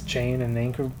this chain and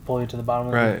anchor pull you to the bottom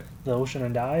of Right. the ocean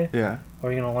and die, Yeah.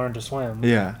 or you're gonna learn to swim.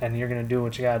 Yeah. And you're gonna do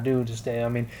what you gotta do to stay. I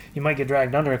mean, you might get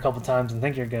dragged under a couple times and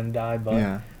think you're gonna die, but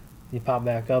Yeah. you pop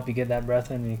back up, you get that breath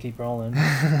in, and you keep rolling. So,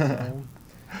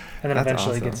 and then That's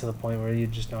eventually it awesome. gets to the point where you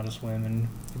just know how to swim and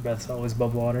your breath's always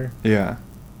above water. Yeah.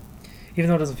 Even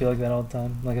though it doesn't feel like that all the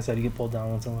time. Like I said, you get pulled down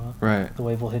once in a while. Right. The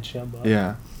wave will hit you. But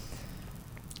Yeah.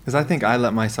 Because I think I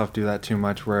let myself do that too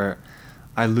much, where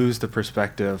I lose the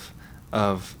perspective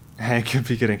of, hey, I could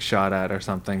be getting shot at or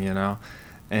something, and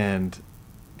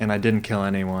I didn't kill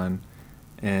anyone,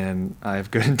 and I have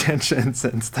good intentions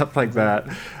and stuff like that.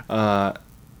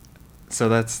 So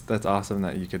that's awesome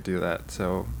that you could do that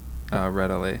so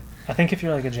readily. I think if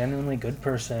you're like a genuinely good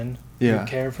person, Yeah. you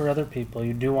care for other people,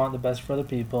 you do want the best for other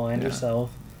people and Yeah.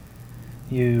 yourself,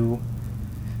 you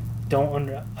don't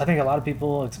I think a lot of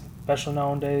people, especially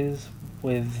nowadays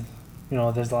with,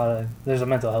 there's a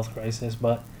mental health crisis,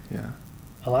 but Yeah.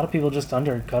 a lot of people just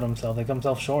undercut themselves. They cut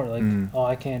themselves short. Like, Mm. oh,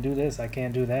 I can't do this. I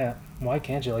can't do that. Why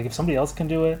can't you? Like, if somebody else can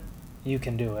do it, you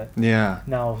can do it. Yeah.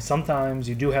 Now, sometimes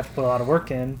you do have to put a lot of work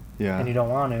in, Yeah. and you don't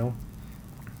want to,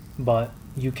 but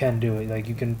you can do it. Like,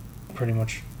 you can pretty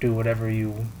much do whatever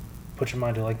you put your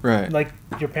mind to. Like, Right. like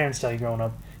your parents tell you growing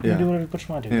up, you Yeah. can do whatever you put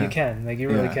your mind to. Yeah. You can. Like, you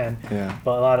really Yeah. can. Yeah.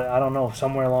 But I don't know,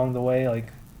 somewhere along the way, like,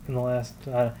 in the last,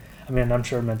 I mean, I'm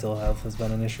sure mental health has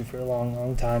been an issue for a long,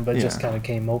 long time, but it just Yeah. kind of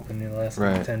came open in the last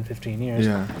Right. 10, 15 years.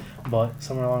 Yeah. But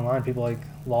somewhere along the line, people, like,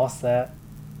 lost that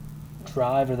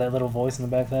drive or that little voice in the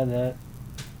back of their head that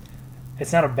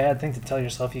it's not a bad thing to tell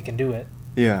yourself you can do it.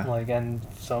 Yeah. Like, and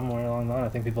somewhere along the line, I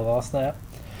think people lost that.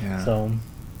 Yeah. So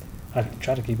I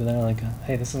try to keep it there. Like,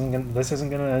 hey, this isn't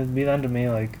gonna be the end of me.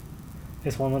 Like,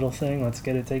 it's one little thing. Let's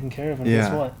get it taken care of. And guess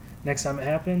Yeah. what? Next time it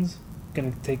happens,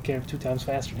 gonna take care of 2 times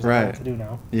faster because I know Right. what to do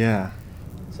now. Yeah.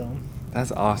 So,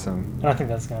 That's awesome. and I think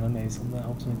that's kind of maybe something that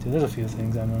helps me too. There's a few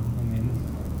things I know. I mean,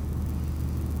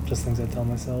 just things I tell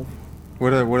myself.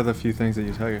 What are the few things that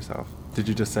you tell yourself? Did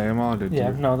you just say them all? Or did Yeah,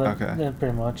 you? no, that, Okay. yeah,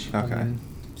 pretty much. Okay. I mean,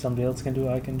 somebody else can do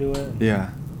it, I can do it. and Yeah.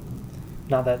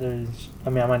 Not that there's, I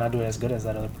mean, I might not do it as good as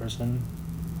that other person,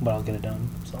 but I'll get it done.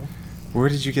 So Where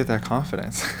did you get that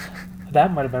confidence?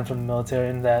 that might have been from the military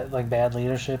and that like bad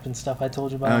leadership and stuff I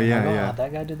told you about. Oh, I'm yeah, like, yeah.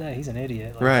 that guy did that. He's an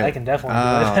idiot. Like, Right. I can definitely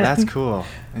Oh, do it. that's cool.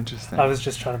 Interesting. I was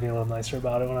just trying to be a little nicer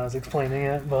about it when I was explaining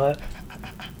it, but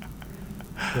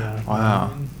yeah.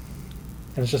 Wow. And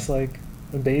it's just like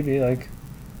a baby, like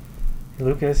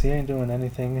Lucas, he ain't doing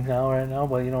anything right now,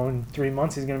 but you know, in 3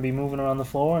 months he's gonna be moving around the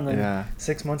floor, and then Yeah.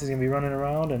 6 months he's gonna be running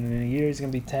around, and in a year he's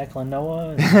gonna be tackling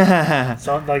Noah. And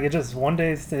so like it just one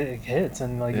day it hits,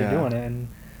 and like Yeah. you're doing it, and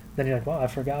then you're like, wow, I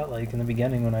forgot. Like in the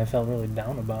beginning when I felt really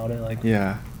down about it, like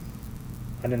Yeah.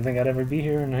 I didn't think I'd ever be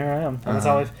here, and here I am. And that's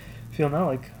how I feel now.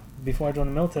 Like before I joined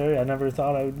the military, I never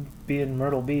thought I would be in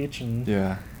Myrtle Beach and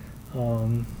Yeah.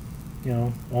 you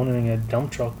know, owning a dump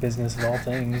truck business of all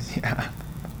things. Yeah.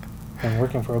 And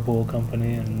working for a pool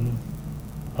company and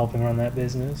helping run that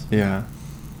business. Yeah.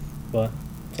 But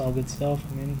it's all good stuff.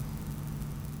 I mean,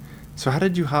 So how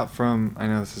did you hop from, I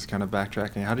know this is kind of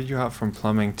backtracking, how did you hop from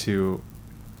plumbing to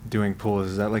doing pools?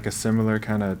 Is that like a similar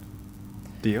kind of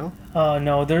deal?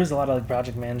 no, there's a lot of like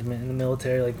project management in the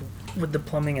military, like with the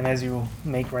plumbing, and as you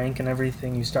make rank and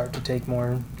everything, you start to take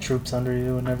more troops under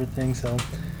you and everything. So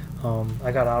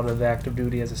I got out of active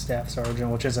duty as a staff sergeant,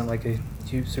 which isn't like a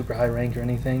huge, super high rank or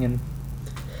anything, and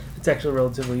it's actually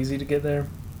relatively easy to get there.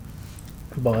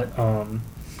 But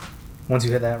once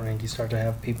you hit that rank, you start to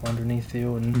have people underneath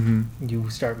you, and Mm-hmm. you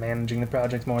start managing the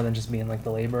project more than just being like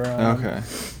the laborer on them. Okay.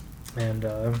 And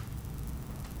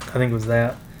I think it was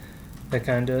that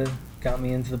kind of got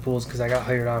me into the pools, because I got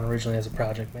hired on originally as a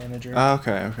project manager.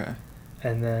 Okay, okay.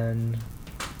 And then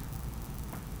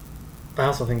I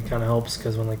also think it kind of helps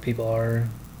because when like people are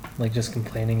like just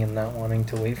complaining and not wanting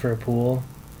to wait for a pool,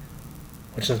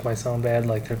 which just might sound bad,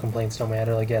 like their complaints don't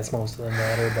matter. Like yes, most of them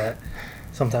matter, but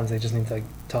sometimes they just need to like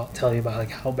tell you about like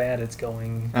how bad it's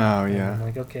going. Oh, And yeah. I'm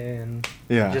like, okay, and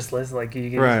Yeah. just listen. Like you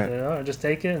can Right. just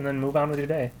take it and then move on with your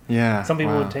day. Yeah. Some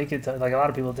people wow. would take it to, like a lot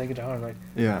of people would take it to heart. Like,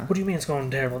 Yeah. what do you mean it's going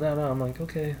terrible? No, I'm like,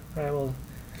 okay, all right, well,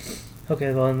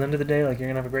 okay, well, at the end of the day, like you're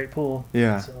gonna have a great pool.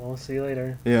 Yeah. So I'll see you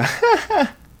later. Yeah.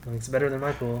 Like, it's better than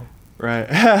my pool. Right.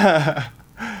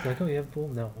 Like, oh, you have a pool?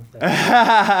 No.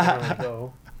 That's not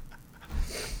go.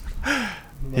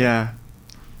 But, Yeah.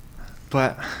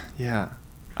 But yeah,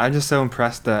 I'm just so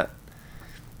impressed that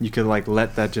you could like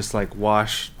let that just like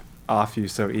wash off you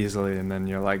so easily, and then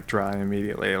you're like dry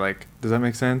immediately. Like, does that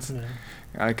make sense?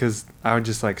 Yeah. Because I would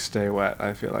just like stay wet,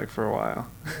 I feel like, for a while.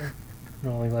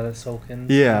 No, like let it soak in.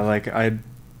 Yeah, like I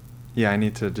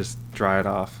need to just dry it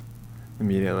off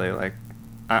immediately. Like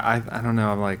I don't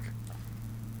know. I'm like,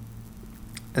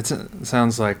 it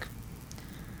sounds like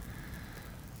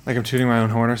I'm tooting my own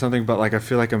horn or something, but like I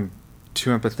feel like I'm too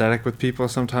empathetic with people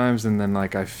sometimes, and then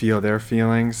like I feel their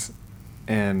feelings,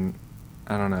 and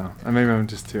I don't know. Maybe I'm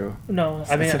just too. No,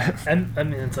 I mean, sensitive. I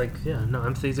mean, it's like, yeah, no,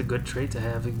 empathy's a good trait to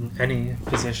have in any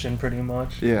position, pretty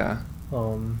much. Yeah.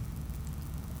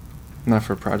 Not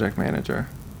for project manager.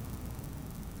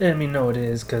 I mean, no, it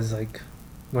is, because like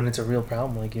when it's a real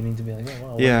problem, like you need to be like, oh,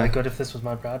 well, Yeah. like what if this was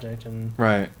my project and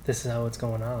Right. this is how it's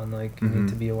going on? Like you Mhm. need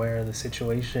to be aware of the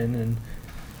situation and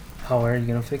how are you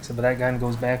gonna fix it. But that kind of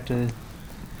goes back to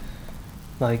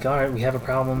like, all right, we have a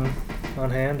problem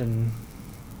on hand and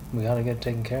we gotta get it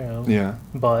taken care of. Yeah.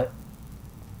 But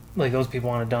like those people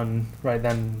want it done right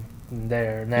then and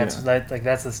there, and that's Yeah.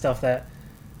 that's the stuff that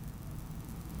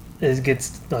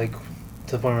gets like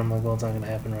to the point where I'm like, well, it's not gonna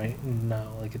happen right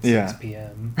now. Like it's Yeah. 6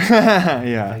 p.m.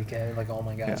 Yeah. Like all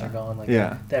my guys Yeah. are gone. Like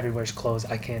Yeah. everywhere's closed.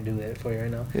 I can't do that for you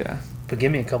right now. Yeah. But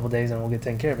give me a couple days and we'll get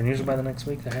taken care of. And usually by the next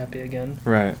week they're happy again.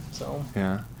 Right. So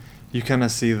Yeah. You kind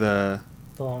of see the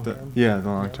long term. Yeah, the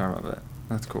long term of it.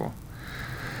 That's cool.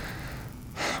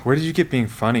 Where did you get being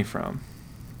funny from?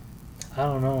 I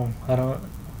don't know.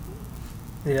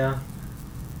 Yeah.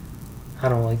 I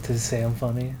don't like to say I'm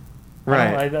funny.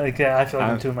 Right. I feel like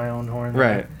I'm tooting my own horn.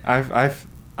 Right.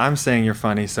 I'm saying you're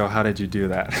funny, so how did you do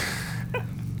that?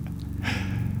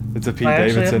 It's a Pete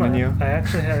Davidson in you? I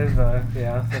actually have,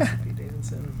 that's a Pete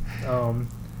Davidson.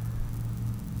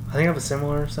 I think I have a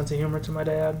similar sense of humor to my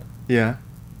dad. Yeah.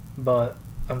 But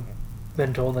I've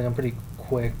been told like I'm pretty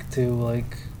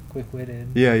quick-witted.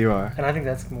 Yeah, you are. And I think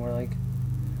that's more like,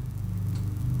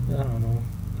 I don't know.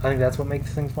 I think that's what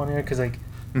makes things funnier, because like,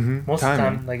 most of the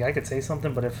time, like, I could say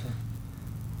something, but if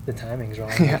the timing's wrong,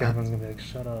 like, everyone's gonna be like,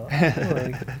 shut up.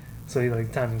 So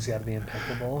like, timing's got to be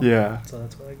impeccable. Yeah. So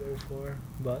that's what I go for.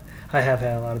 But I have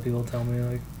had a lot of people tell me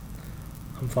like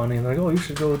I'm funny, and like, oh, you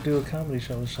should go do a comedy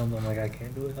show or something. I'm like, I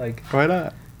can't do it. Like, why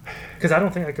not? Because I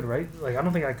don't think I could write. Like, I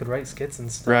don't think I could write skits and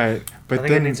stuff. Right. But I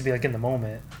think it needs to be like in the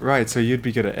moment. Right. So you'd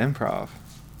be good at improv.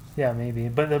 Yeah, maybe.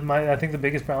 But I think the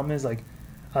biggest problem is like,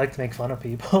 I like to make fun of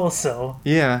people, so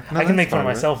yeah, I can make fun of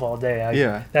myself all day.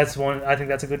 Yeah, that's one. I think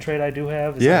that's a good trait I do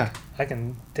have. Is yeah, like, I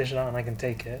can dish it out and I can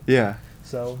take it. Yeah.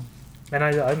 So, and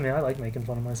I mean, I like making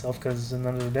fun of myself, because at the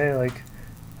end of the day, like,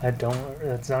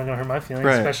 that's not gonna hurt my feelings,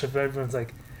 right. Especially if everyone's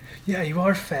like, "Yeah, you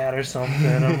are fat" or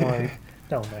something. I'm like,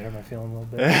 that might hurt my feeling a little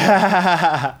bit.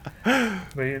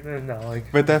 But no,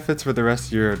 like. But that fits with the rest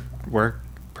of your work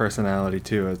personality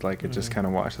too. Is like it just kind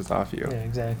of washes off you. Yeah,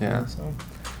 exactly. Yeah. So.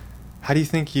 How do you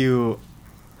think you?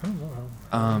 I don't know.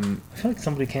 I feel like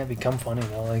somebody can't become funny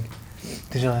though. Like,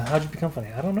 cause you're like, how'd you become funny?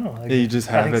 I don't know. Like, yeah, you just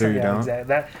have it or you don't.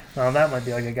 Exactly. That might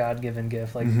be like a God-given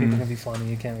gift. Like, people can be funny.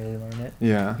 You can't really learn it.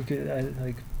 Yeah. You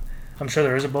could, I'm sure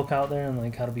there is a book out there, and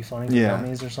like how to be funny for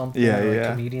dummies or something. Yeah, or,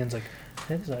 yeah. Comedians like,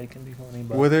 this guy can be funny.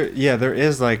 But well, there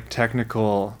is like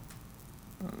technical,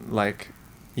 like,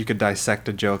 you could dissect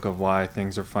a joke of why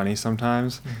things are funny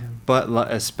sometimes, but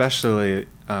especially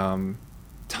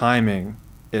timing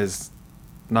is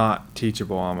not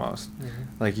teachable almost.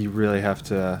 Like, you really have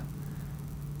to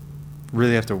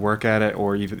work at it,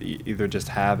 or either just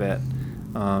have it.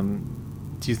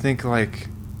 Do you think like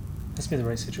has to be the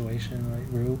right situation, right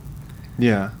group?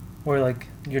 Yeah. Or like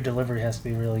your delivery has to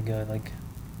be really good. Like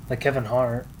Kevin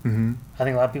Hart. I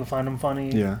think a lot of people find him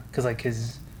funny. Yeah. Because like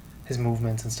his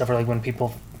movements and stuff, or like when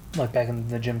people, like back in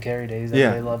the Jim Carrey days,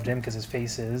 everybody loved him because his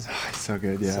face is. He's so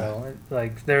good, yeah. So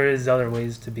like there is other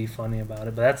ways to be funny about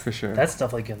it, but that's for sure. That's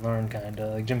stuff like you can learn, kind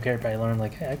of. Like Jim Carrey probably learned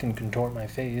like, hey, I can contort my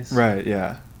face. Right.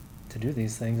 Yeah. To do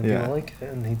these things, and people like it,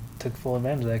 and he took full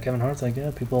advantage of that. Kevin Hart's like,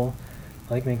 yeah, people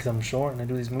like me because I'm short and I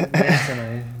do these movements and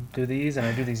I do these and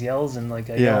I do these yells and like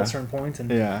I yell at certain points and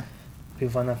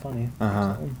people find that funny.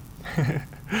 I'm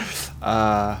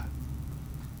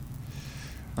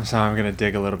sorry, I'm gonna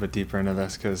dig a little bit deeper into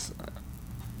this because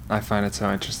I find it so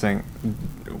interesting.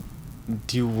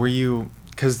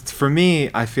 Because for me,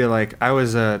 I feel like I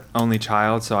was a only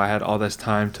child, so I had all this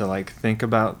time to like think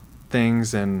about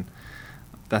things, and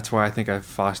that's why I think I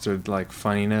fostered like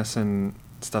funniness and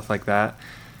stuff like that.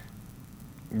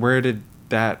 Where did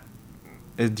that?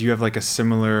 Do you have like a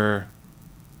similar?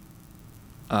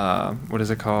 What is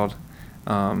it called?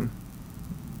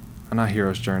 Not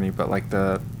hero's journey, but like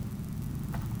the.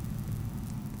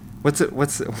 What's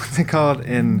it called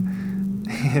in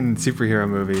superhero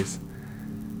movies?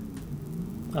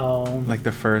 Oh. Like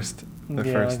the first like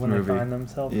when movie. They find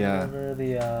themselves. Yeah.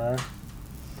 Whatever,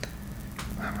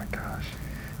 Oh my gosh.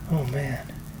 Oh man.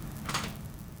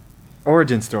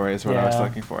 Origin story is what I was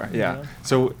looking for. Yeah.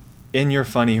 So in your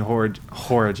funny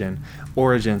origin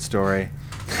story,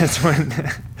 that's when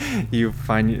you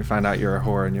find out you're a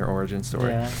whore in your origin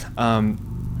story. Yeah. I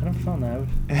never found that.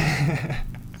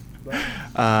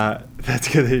 That's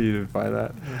good that you didn't find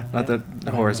that. Yeah, Not that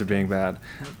whores are being bad.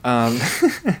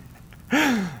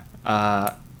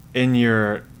 In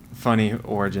your funny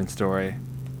origin story,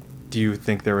 do you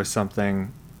think there was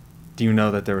something? Do you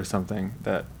know that there was something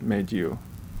that made you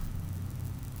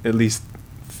at least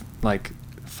like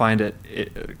find it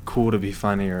cool to be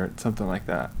funny or something like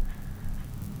that?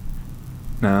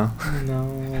 No? No,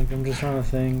 like I'm just trying to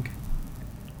think.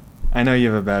 I know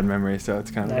you have a bad memory, so it's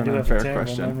kind of an unfair question. I do have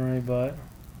a terrible memory, but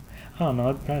I don't know.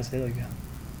 I'd probably say like.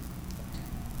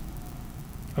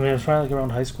 I mean, it was probably like around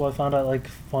high school. I found out like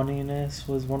funniness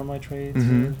was one of my traits.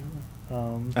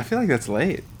 I feel like that's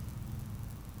late.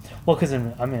 Well, because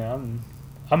I'm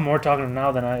more talkative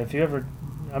now than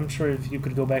I'm sure if you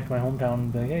could go back to my hometown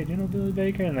and be like, hey, do you know Billy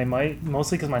Baker? And they might,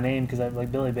 mostly because my name, because I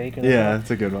like Billy Baker. Yeah,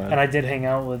 that's a good one. And I did hang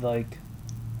out with like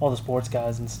all the sports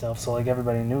guys and stuff, so like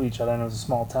everybody knew each other. I know it was a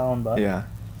small town, but yeah,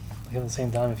 like, at the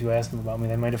same time, if you asked them about me,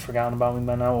 they might have forgotten about me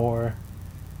by now, or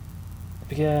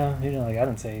yeah, you know, like I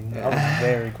didn't say I was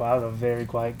very quiet. I was a very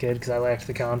quiet kid because I lacked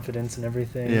the confidence and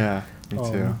everything. Yeah, me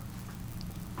too.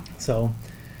 So,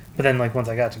 but then like once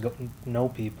I got to go know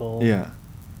people, Yeah.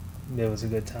 it was a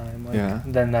good time. Like, Yeah.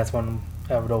 Then that's when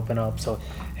I would open up. So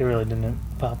it really didn't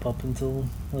pop up until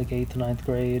like 8th, 9th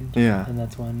grade. Yeah. And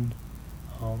that's when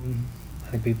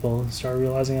I think people started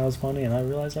realizing I was funny, and I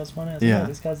realized I was funny. I was Yeah. like, oh,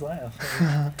 these guys laugh.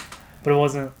 But it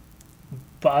wasn't.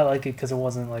 But I like it because it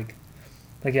wasn't like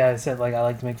yeah, I said like I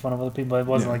like to make fun of other people. But it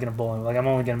wasn't Yeah. like in a bullying. Like I'm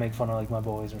only gonna make fun of like my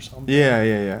boys or something.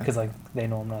 Yeah. Because like they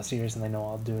know I'm not serious, and they know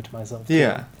I'll do it to myself. Too.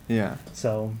 Yeah.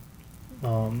 So,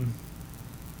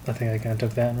 I think I kind of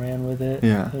took that and ran with it.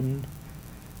 Yeah. And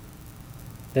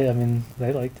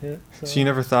they liked it. So you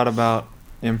never thought about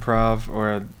improv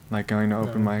or like going to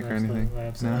open mic or anything?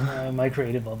 Absolutely. No? My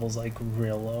creative level's like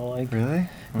real low. Like Really?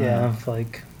 yeah, Wow. if,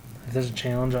 like if there's a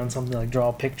challenge on something, like draw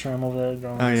a picture, I'm over there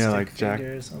drawing. Oh, a yeah, stick like Jack-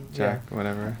 figure or something. Jack,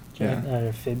 whatever. Jack, Yeah.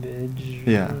 or Fibbage.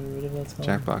 Yeah. Or whatever that's called.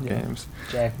 Jackbox Yeah. games.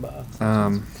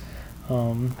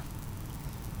 Jackbox.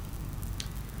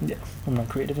 Yeah, I'm not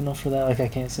creative enough for that. Like I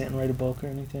can't sit and write a book or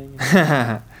anything.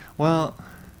 Well,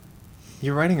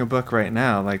 you're writing a book right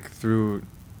now, like through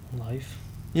Life.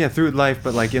 through life,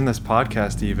 but like in this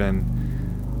podcast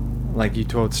even, like you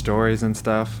told stories and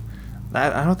stuff.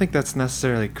 That I don't think that's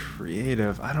necessarily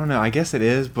creative. I don't know. I guess it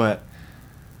is, but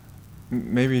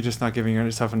maybe you're just not giving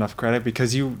yourself enough credit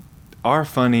because you are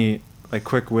funny, like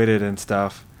quick-witted and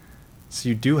stuff. So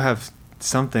you do have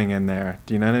something in there.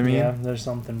 Do you know what I mean? Yeah, there's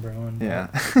something brewing. but- Yeah.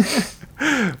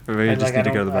 But maybe you just need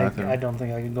to go to the bathroom. I don't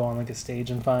think I could go on like a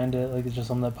stage and find it. Like it's just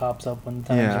something that pops up when the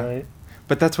time's Yeah. right.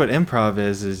 But that's what improv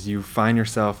is you find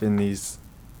yourself in these,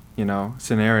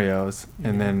 scenarios,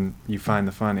 and Mhm. then you find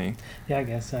the funny. Yeah, I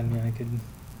guess. I mean, I could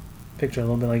picture a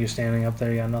little bit like you're standing up there,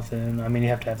 you got nothing. I mean, you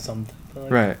have to have some type of,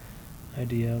 like, Right.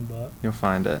 idea, but You'll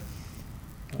find it.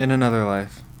 In another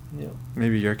life. yeah.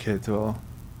 Maybe your kids will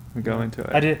go into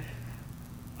it. I did.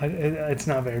 It's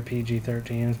not very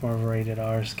PG-13. It's more of a rated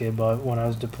R skit. But when I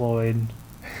was deployed,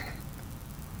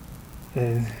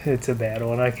 it's a bad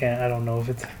one. I don't know if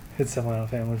it's someone else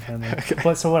family friendly. Okay.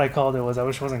 But so what I called it was I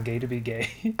wish it wasn't gay to be gay.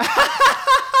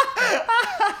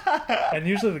 And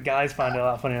usually the guys find it a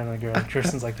lot funnier than the girls.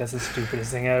 Kristen's like, that's the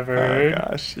stupidest thing I ever Oh heard.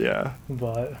 gosh, yeah.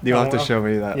 But You'll I have to won't- show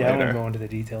me that Yeah, I later. won't go into the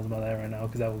details about that right now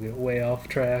because that will get way off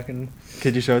track. And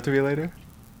Could you show it to me later?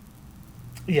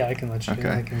 yeah, I can let you do it.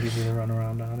 Okay. I can give you the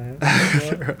runaround on it.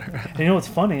 And you know what's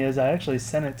funny is I actually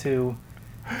sent it to.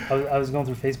 I was going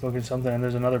through Facebook or something, and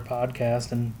there's another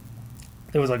podcast, and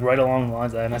it was like right along the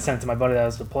lines of that. And I sent it to my buddy that I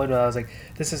was deployed with. I was like,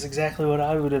 "This is exactly what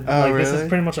I would have. Oh, like, This really? is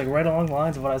pretty much like right along the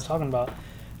lines of what I was talking about."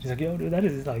 He's like, "Yo, dude, that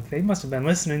is like they must have been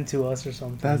listening to us or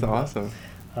something." That's But awesome.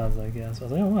 I was like, "Yeah." So I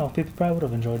was like, "Oh well, people probably would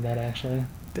have enjoyed that actually."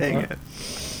 Dang Well, it.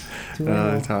 too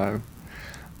Another late. time.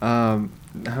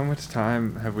 How much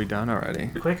time have we done already?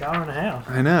 Quick hour and a half.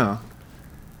 I know.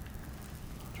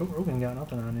 Joe Rogan got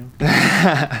nothing on you.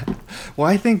 Well,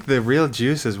 I think the real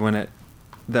juice is when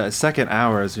the second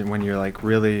hour is when you like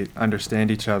really understand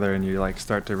each other and you like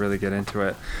start to really get into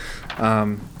it.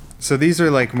 So these are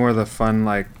like more the fun,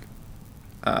 like,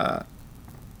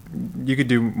 you could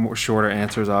do more shorter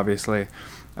answers, obviously.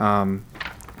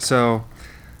 So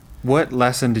what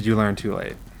lesson did you learn too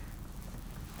late?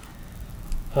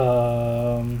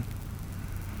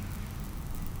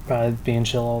 Probably being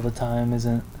chill all the time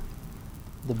isn't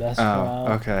the best Oh,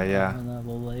 route. okay, yeah. And a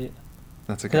little late.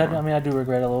 That's a 'Cause good one. I do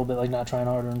regret a little bit, like not trying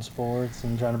harder in sports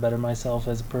and trying to better myself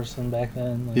as a person back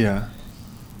then. Like, Yeah.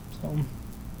 So,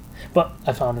 but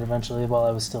I found it eventually while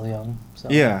I was still young. So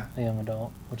Yeah. a young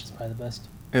adult, which is probably the best.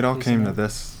 It all Piece came of to it.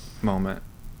 this moment.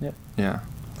 Yep. Yeah.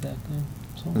 Exactly.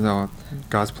 It's So, all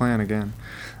God's plan again.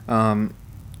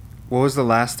 What was the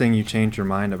last thing you changed your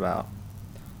mind about?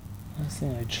 last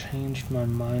thing I changed my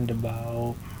mind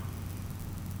about.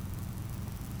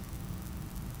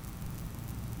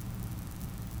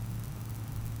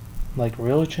 Like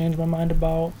really changed my mind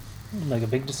about, like a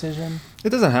big decision. It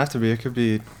doesn't have to be. It could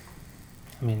be.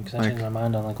 I mean, because I Like- changed my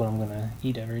mind on like what I'm gonna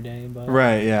eat every day, but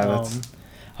Right. Yeah. That's.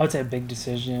 I would say a big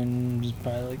decision is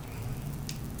probably like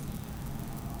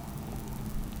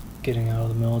getting out of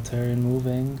the military and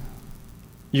moving.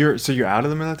 You're out of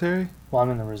the military. Well, I'm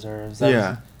in the reserves.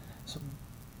 Yeah.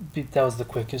 That was the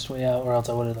quickest way out, or else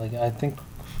I would have I think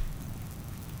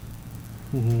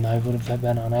I would have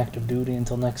been on active duty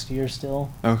until next year still.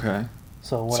 Okay.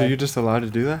 So what So you're just allowed to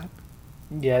do that?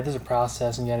 yeah, there's a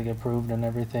process and you got to get approved and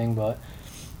everything, but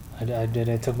I did it.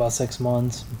 It took about 6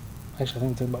 months. Actually, I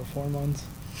think it took about 4 months.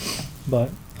 But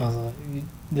I was like,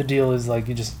 the deal is like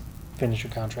you just finish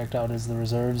your contract out as the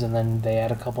reserves, and then they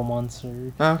add a couple months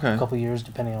or Okay. a couple years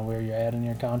depending on where you're at in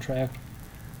your contract.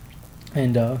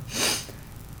 And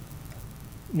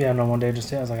yeah, no, one day I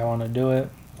was like, I want to do it.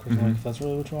 Of course, I'm like, if that's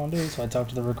really what you want to do. So I talked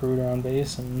to the recruiter on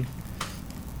base, and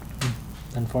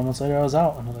then 4 months later I was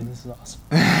out, and I was like, this is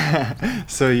awesome.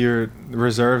 So your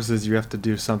reserves is you have to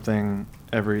do something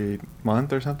every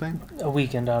month or something? A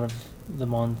weekend out of the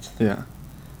month. Yeah.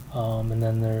 And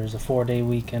then there's a 4-day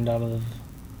weekend out of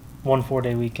 1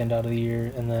 4-day weekend out of the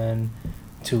year, and then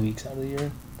 2 weeks out of the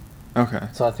year. Okay.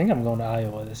 So I think I'm going to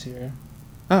Iowa this year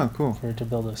Oh, cool. to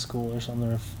build a school or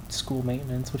something, or school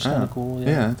maintenance, which is kind of cool.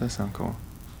 Yeah, that does sound cool.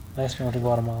 Last year I went to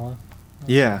Guatemala.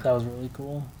 Yeah. That was really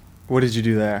cool. What did you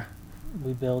do there?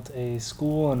 We built a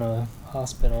school and a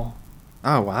hospital.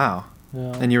 Oh, wow.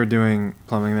 Yeah. And you were doing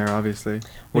plumbing there, obviously.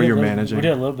 Or did you're a little- managing? We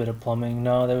did a little bit of plumbing.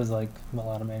 No, there was like a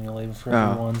lot of manual labor for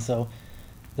Oh. everyone. So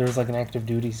there was like an active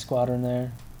duty squadron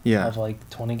there Yeah. of like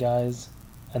 20 guys.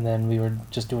 And then we were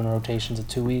just doing rotations of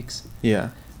 2 weeks.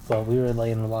 Yeah. But we were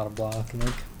laying a lot of block and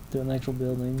like doing the actual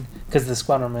building. Because the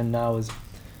squadron I'm in now is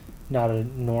not a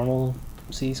normal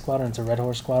C squadron, it's a Red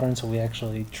Horse squadron. So we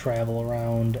actually travel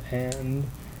around and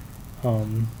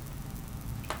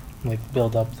like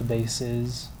build up the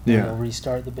bases. Yeah. We'll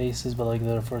restart the bases, but like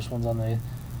they're the first ones on the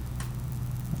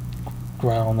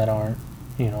ground that aren't,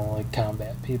 like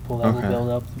combat people that will Okay. build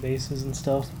up the bases and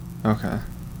stuff. Okay.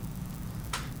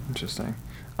 Interesting.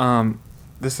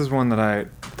 This is one that I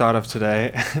thought of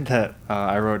today that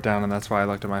I wrote down, and that's why I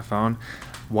looked at my phone.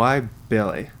 Why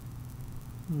Billy?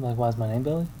 Like, why is my name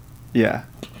Billy? Yeah.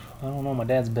 I don't know. My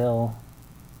dad's Bill.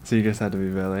 So you just had to be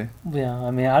Billy. Yeah, I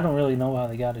mean, I don't really know how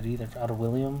they got it either. Out of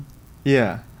William.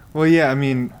 Yeah. Well, yeah, I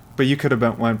mean, but you could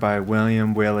have went by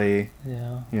William, Willie,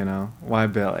 Yeah. Why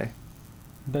Billy?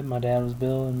 I bet my dad was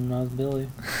Bill and I was Billy,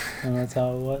 and that's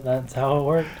how it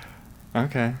worked.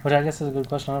 Okay. Which I guess is a good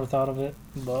question. I never thought of it,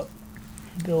 but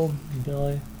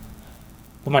Billy.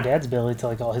 But my dad's Billy to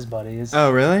like all his buddies.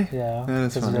 Oh, really? Yeah. That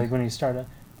is funny. Like when you started,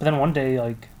 but then one day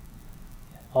like,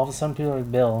 all of a sudden people are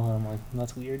like Bill, and I'm like,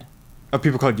 that's weird. Oh,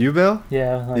 people called you Bill?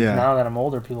 Yeah. Like Yeah. now that I'm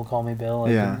older, people call me Bill.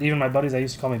 Like, Yeah. Even my buddies that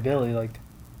used to call me Billy, like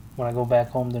when I go back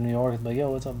home to New York, it's like,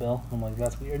 yo, what's up, Bill? I'm like,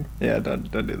 that's weird. Yeah,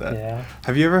 don't do that. Yeah.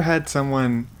 Have you ever had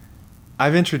someone...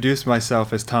 I've introduced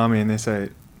myself as Tommy, and they say,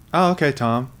 oh, okay,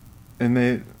 Tom. And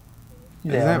they...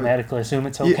 They Is that- automatically assume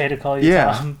it's Yeah, okay to call you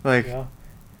yeah, Tom. like- Yeah.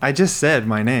 I just said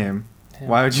my name. Yeah.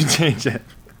 Why would you change it?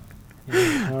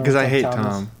 Yeah. Because I hate Thomas.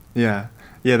 Tom. Yeah.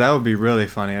 Yeah, that would be really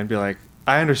funny. I'd be like,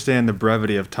 I understand the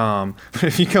brevity of Tom, but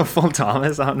if you go full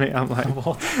Thomas on me, I'm like,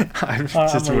 Well, I I'm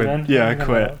just would, leaving. yeah, I'm gonna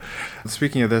quit. go.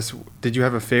 Speaking of this, did you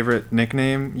have a favorite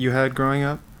nickname you had growing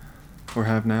up, or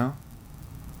have now?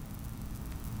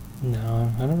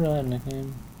 No, I never really had a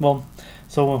nickname. Well,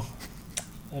 so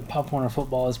Pop Warner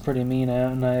football is pretty mean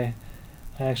at, and I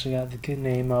actually got the kid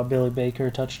name Billy Baker,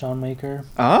 touchdown maker.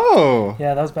 Oh,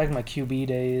 Yeah, that was back in my QB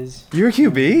days. you're a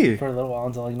QB. For a little while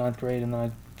until like 9th grade, and then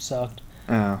I sucked.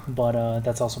 Oh, But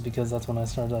that's also because that's when I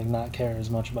started to like not care as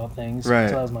much about things. Right.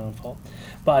 So that was my own fault.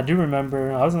 But I do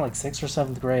remember I was in like 6th or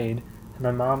 7th grade, and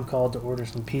my mom called to order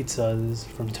some pizzas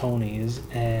from Tony's,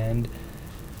 and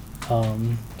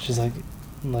she's like,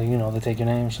 they take your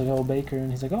name. She's like, oh, Baker,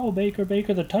 and he's like, oh, Baker,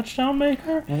 the touchdown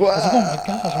maker. what? I was like, oh my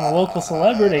gosh, I'm a local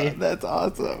celebrity. That's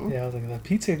awesome. Yeah, I was like, the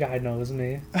pizza guy knows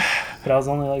me. But I was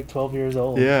only like 12 years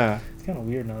old. Yeah. It's kind of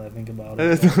weird now that I think about That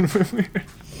it. is but, weird.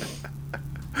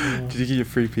 yeah. Did you get your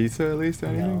free pizza at least or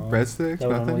anything? No, Breadsticks? That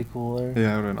would have been way Nothing? cooler. Yeah,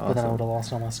 that would have been But then I awesome. would have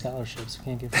lost all my scholarships. You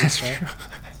can't get free That's stuff.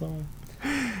 true.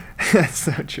 So, That's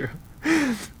so true.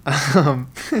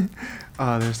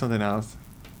 Oh, there's something else.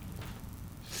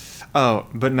 Oh,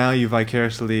 but now you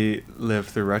vicariously live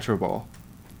through Retro Bowl.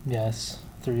 yes,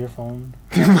 through your phone.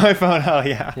 My phone, hell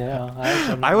yeah.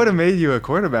 Yeah, I would have made you a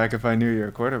quarterback if I knew you were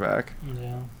a quarterback.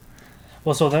 Yeah.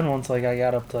 Well, so then once like I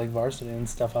got up to like varsity and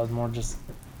stuff, I was more just.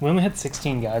 We only had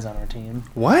 16 guys on our team.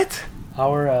 What?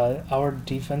 Our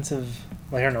defensive,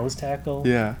 like our nose tackle,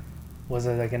 Yeah. was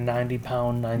like a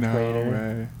 90-pound ninth No grader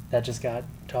way. that just got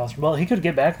tossed. Well, he could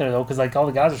get back there though, because like all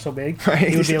the guys are so big, Right,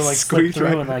 he would be able to like slip squeeze through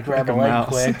right and like grab like a a leg mouse.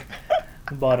 quick.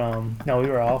 But no, we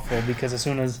were awful because as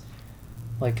soon as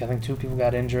like I think 2 people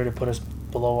got injured, it put us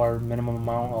below our minimum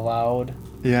amount allowed.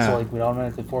 Yeah. So like we'd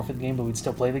automatically forfeit the game, but we'd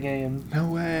still play the game. No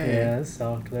way. Yeah, it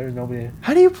sucked. There was nobody.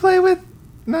 How do you play with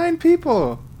 9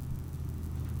 people?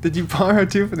 Did you borrow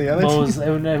 2 from the other Well,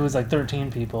 team? it was like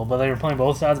 13 people, but they were playing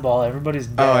both sides of the ball. Everybody's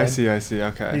dead. Oh, I see.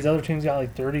 Okay. These other teams got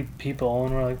like 30 people,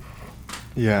 and we're like,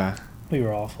 Yeah. we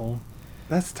were awful.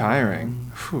 That's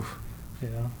tiring. Whew.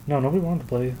 Yeah. No, nobody wanted to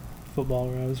play football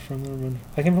where I was from.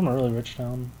 I came from a really rich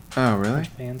town. Oh, really?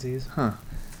 Rich pansies. Huh.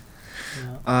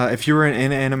 Yeah. If you were an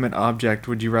inanimate object,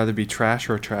 would you rather be trash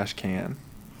or a trash can?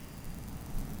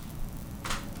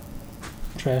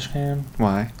 Trash can.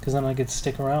 Why? Because then I get to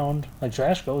stick around. Like,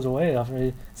 trash goes away after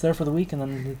it's there for the week, and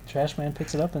then the trash man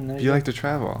picks it up, and there Do you like to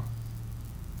travel?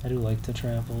 I do like to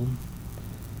travel.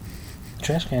 The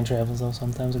trash can travels, though.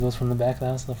 Sometimes it goes from the back of the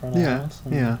house to the front of the house.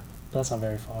 Yeah. But that's not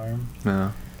very far.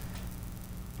 No.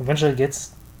 Eventually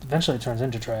it turns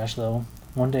into trash, though.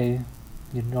 One day,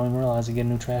 you don't even realize you get a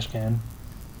new trash can.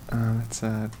 That's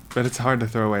sad. But it's hard to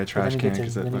throw away a trash can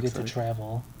because it then you looks get to like...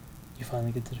 travel. You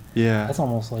finally get to... Yeah. That's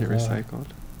almost like... Get recycled.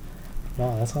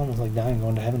 No, that's almost like dying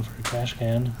going to heaven for a trash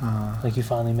can. Like you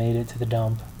finally made it to the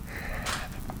dump.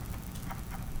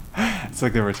 It's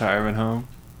like the retirement home.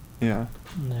 Yeah.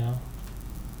 Yeah.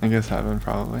 I guess heaven,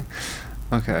 probably.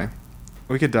 Okay.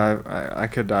 We could dive... I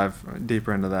could dive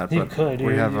deeper into that, You but could.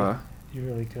 we have You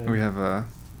really could. We have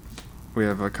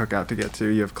a cookout to get to.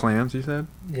 You have clams, you said?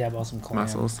 Yeah, I bought some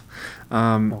clams. Mussels.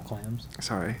 No clams.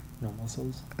 Sorry. No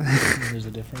mussels. There's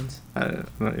a difference. I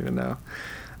don't even know.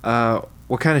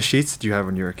 What kind of sheets did you have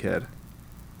when you were a kid?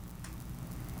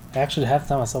 I actually half the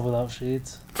time I slept without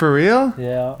sheets. For real?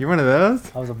 Yeah. You're one of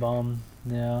those? I was a bum.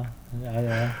 Yeah.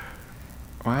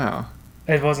 Wow.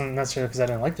 It wasn't necessarily because I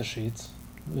didn't like the sheets.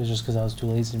 It was just because I was too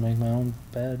lazy to make my own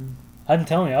bed. I'm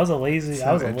telling you, I was a lazy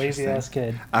ass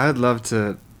kid. I would love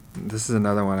to. This is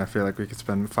another one I feel like we could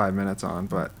spend 5 minutes on,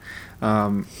 but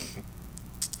I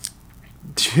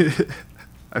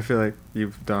feel like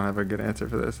you don't have a good answer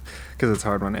for this because it's a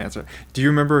hard one to answer. Do you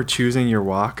remember choosing your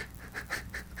walk?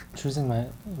 Choosing my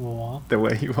walk? The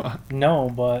way you walk? No,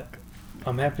 but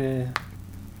I'm happy.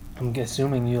 I'm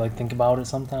assuming you like think about it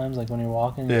sometimes, like when you're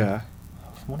walking. Yeah. I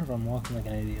wonder if I'm walking like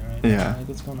an idiot, right? Yeah. Like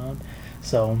what's going on?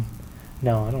 So,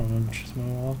 no, I don't remember choosing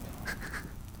my walk.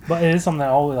 But it is something that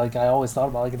I always thought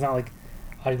about. Like it's not like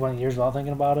I went years without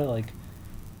thinking about it. Like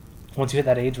once you hit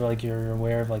that age where like you're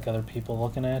aware of like other people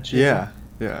looking at you. Yeah.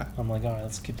 Yeah. I'm like, all right,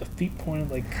 let's keep the feet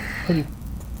pointed like pretty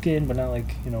good, but not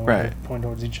like Right. point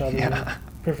towards each other. Yeah.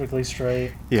 Perfectly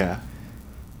straight. Yeah.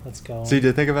 Let's go. So you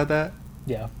did think about that?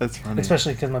 Yeah. That's funny.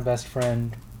 Especially because my best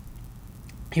friend,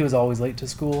 he was always late to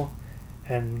school,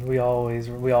 and we all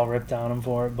ripped on him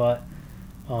for it. But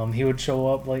he would show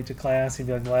up late to class. He'd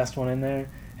be like the last one in there,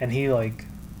 and he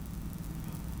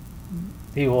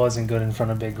wasn't good in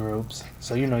front of big groups.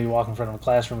 So you walk in front of a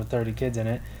classroom with 30 kids in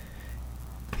it.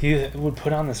 He would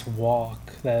put on this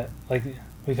walk that like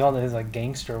we called it his like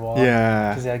gangster walk. Yeah.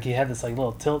 Because like he had this like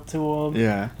little tilt to him.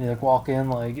 Yeah. And he'd like walk in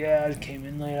like, yeah, I came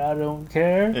in late, I don't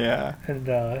care. Yeah. And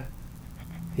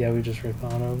we just rip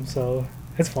on him. So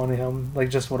it's funny how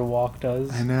like just what a walk does.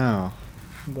 I know.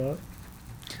 But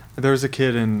there was a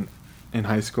kid in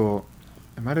high school.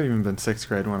 It might have even been 6th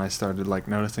grade when I started like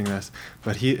noticing this,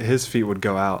 but his feet would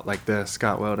go out like this.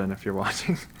 Scott Weldon, if you're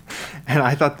watching, and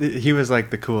I thought he was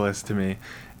like the coolest to me,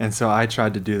 and so I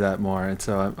tried to do that more. And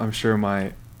so I'm sure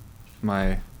my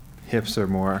hips are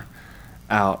more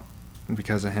out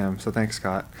because of him. So thanks,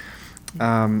 Scott.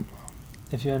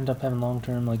 If you end up having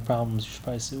long-term like problems, you should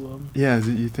probably sue him. Yeah,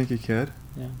 you think you could?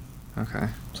 Yeah. Okay.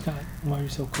 Scott, why are you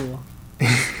so cool?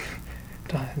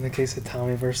 In the case of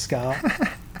Tommy versus Scott.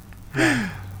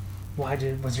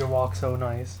 Was your walk so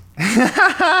nice?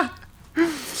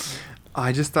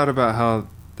 I just thought about how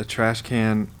the trash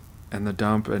can and the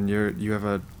dump, and you have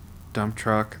a dump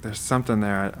truck. There's something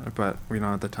there, but we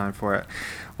don't have the time for it.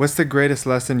 What's the greatest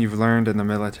lesson you've learned in the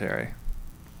military?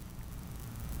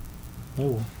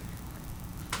 Ooh.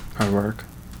 Hard work.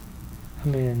 I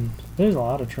mean, there's a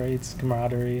lot of traits: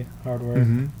 camaraderie, hard work,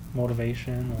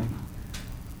 motivation. Like,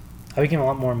 I became a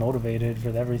lot more motivated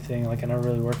for everything. Like, I never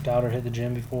really worked out or hit the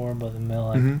gym before, but the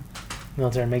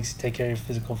military makes you take care of your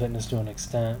physical fitness to an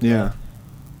extent. Yeah.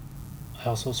 I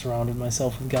also surrounded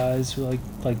myself with guys who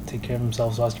like take care of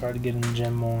themselves, so I started to get in the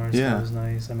gym more. So that was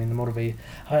nice. I mean,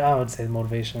 I would say the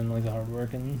motivation, like the hard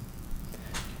work and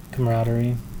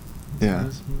camaraderie. Yeah.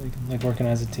 Like working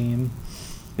as a team.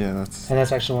 Yeah, that's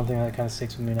actually one thing that kind of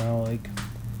sticks with me now. Like,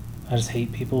 I just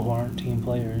hate people who aren't team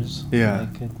players. Yeah.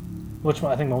 Which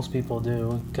I think most people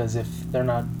do, because if they're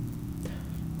not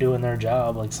doing their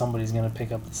job, like somebody's gonna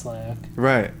pick up the slack.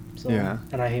 Right. So, yeah.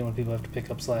 And I hate when people have to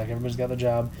pick up slack. Everybody's got their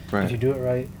job. Right. If you do it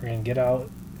right, we're gonna get out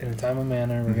in a timely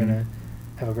manner. We're gonna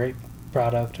have a great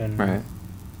product and. Right.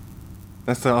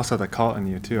 That's also the cult in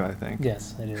you too, I think.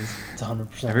 Yes, it is. It's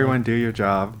 100%. Everyone do your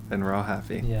job, and we're all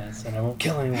happy. Yes, and I won't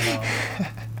kill anyone off.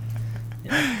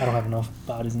 Yeah, I don't have enough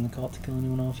bodies in the cult to kill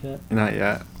anyone off yet. Not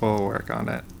yet. We'll work on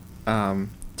it.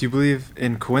 Do you believe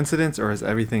in coincidence, or is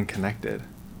everything connected?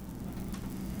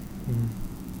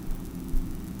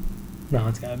 No,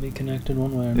 it's gotta be connected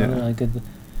one way or another. Yeah. Like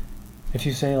if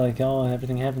you say like, oh,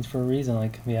 everything happens for a reason,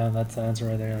 like, yeah, that's the answer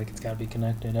right there. Like, it's got to be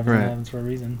connected. Everything Right. happens for a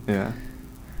reason. Yeah.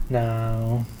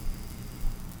 Now,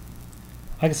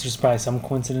 I guess there's probably some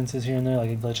coincidences here and there, like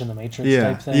a glitch in the matrix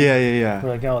Yeah. type thing. Yeah. We're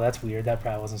like, oh, that's weird. That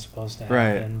probably wasn't supposed to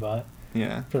Right. happen. But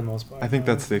Yeah. for the most part, I think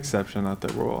no. that's the exception, not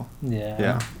the rule. Yeah.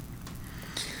 Yeah.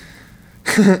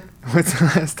 What's the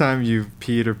last time you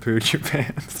peed or pooed your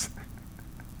pants?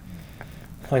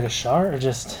 Like a shark or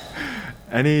just.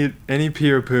 Any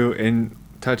pee or poo in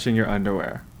touching your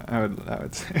underwear? I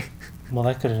would say. Well,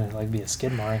 that could like be a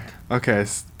skid mark. Okay.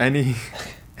 Any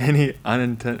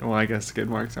unintentional. Well, I guess skid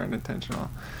marks aren't intentional.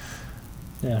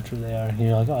 Yeah, true they are.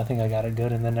 You're like, oh, I think I got it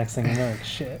good, and then next thing you know, like,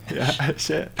 shit. Yeah.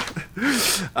 Shit.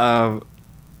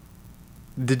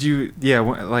 Did you? Yeah.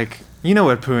 Like, you know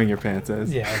what pooing your pants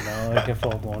is? Yeah, I know. Like a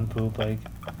full blown poop. Like,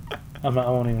 I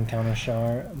won't even count a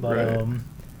shower. But Right.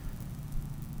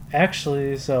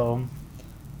 actually, so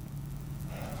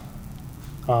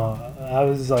I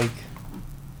was like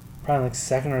probably like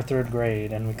second or third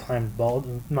grade, and we climbed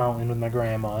Bald Mountain with my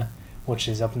grandma, which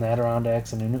is up in the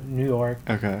Adirondacks in New York.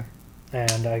 Okay.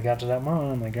 And I got to that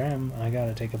mountain. I'm like, Graham, I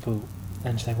gotta take a poop.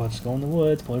 And she's like, well, just go in the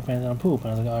woods, pull your pants down, poop. And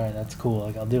I was like, all right, that's cool.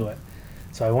 Like, I'll do it.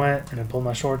 So I went and I pulled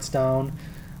my shorts down.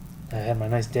 I had my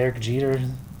nice Derek Jeter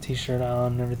t-shirt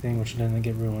on and everything, which didn't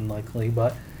get ruined likely.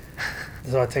 But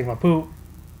so I take my poop,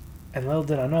 and little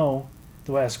did I know,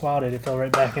 the way I squatted, it fell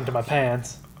right back into my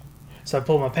pants. So I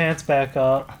pulled my pants back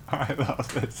up, I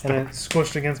love this. and it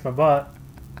squished against my butt.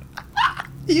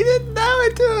 You didn't know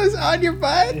until it was on your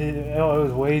butt? It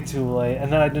was way too late,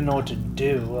 and then I didn't know what to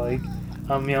do. Like,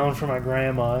 I'm yelling for my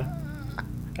grandma,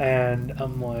 and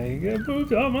I'm like, I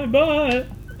pooped on my butt.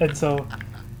 And so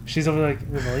she's over like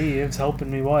with the leaves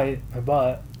helping me wipe my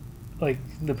butt, like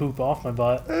the poop off my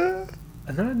butt.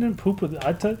 And then I didn't poop with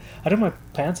I took my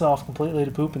pants off completely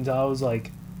to poop until I was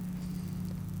like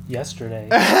yesterday.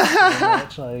 Pretty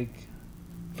much, like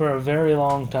for a very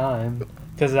long time,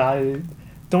 because I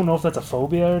don't know if that's a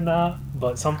phobia or not,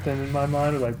 but something in my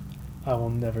mind was like, I will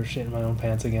never shit in my own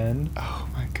pants again, Oh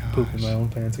my god. poop in my own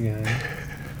pants again,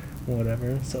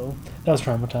 whatever. So that was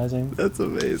traumatizing. That's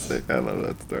amazing. I love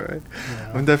that story.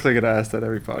 Yeah. I'm definitely gonna ask that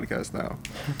every podcast now.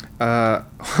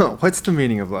 What's the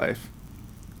meaning of life?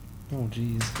 Oh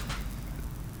jeez.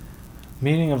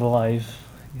 Meaning of life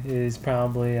is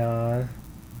probably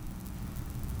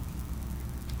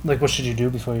like what should you do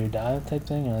before you die type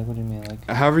thing, or like what do you mean, like?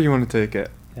 However you want to take it.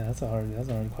 Yeah, that's a hard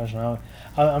question.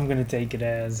 I'm gonna take it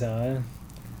as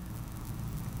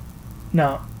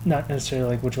not necessarily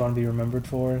like what you want to be remembered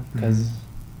for, because Mhm.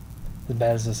 as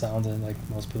bad as it sounds, and like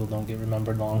most people don't get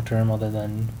remembered long term other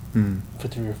than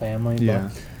through your family. Yeah.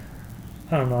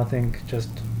 But I don't know. I think just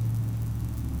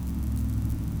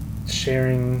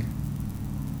sharing,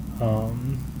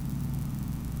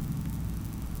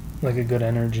 like a good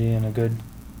energy and a good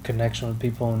connection with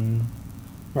people and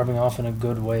rubbing off in a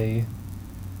good way,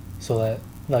 so that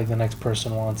like the next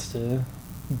person wants to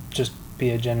just be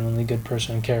a genuinely good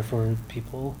person and care for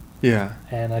people. Yeah.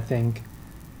 And I think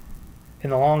in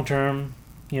the long term,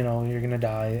 you know, you're gonna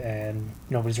die and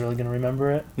nobody's really gonna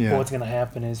remember it. Yeah. But what's gonna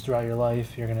happen is throughout your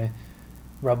life, you're gonna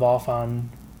rub off on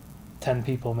 10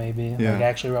 people maybe. Yeah. Like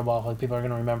actually rub off, like people are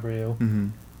gonna remember you. Mm-hmm.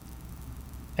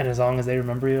 And as long as they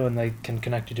remember you and they can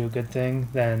connect you to a good thing,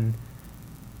 then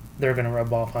they're gonna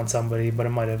rub off on somebody. But it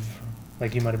might have,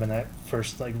 like you might have been that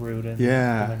first like root in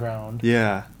the ground.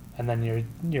 Yeah. And then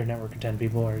your network of 10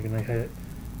 people are gonna hit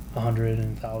 100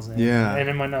 and 1,000. Yeah. And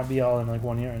it might not be all in like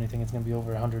 1 year or anything. It's gonna be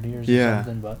over 100 years Yeah. or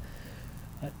something. But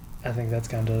I think that's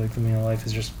kind of like the meaning of life,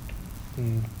 is just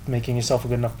making yourself a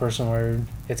good enough person where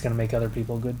it's gonna make other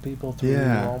people good people through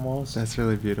Yeah. you almost. That's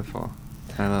really beautiful.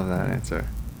 I love that answer.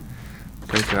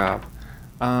 Great job.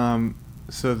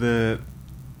 So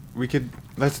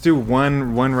let's do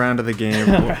one round of the game.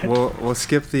 Alright. We'll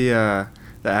skip the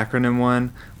acronym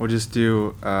one. We'll just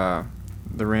do the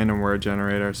random word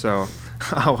generator. So,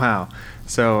 oh wow.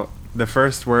 So the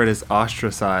first word is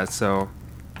ostracized. So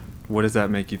what does that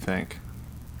make you think?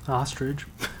 Ostrich.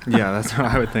 Yeah, that's what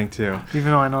I would think too.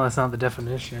 Even though I know that's not the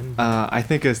definition. I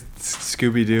think as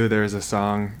Scooby-Doo, there's a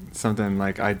song, something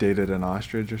like "I dated an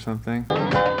ostrich" or something.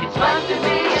 It's fun to be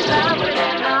in love with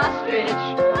an ostrich.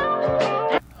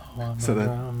 Oh, so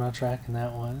I'm not tracking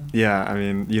that one. Yeah, I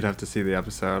mean, you'd have to see the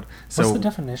episode. So What's the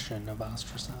definition of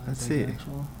ostracized? Let's like, see.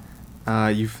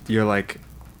 actual? You're like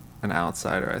an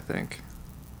outsider, I think.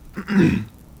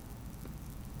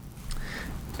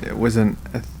 It was an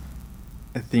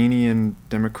Athenian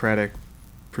democratic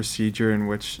procedure in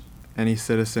which any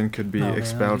citizen could be Oh, yeah,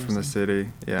 expelled from the interesting. city.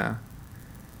 Yeah.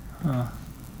 Huh.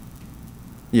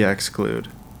 Yeah, exclude.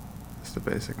 That's the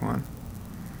basic one.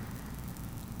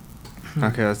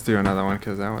 Okay, let's do another one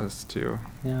because that was too.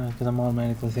 Yeah, because I'm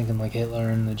automatically thinking like Hitler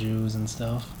and the Jews and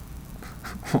stuff.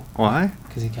 Why?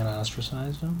 Because he kind of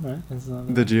ostracized them, right?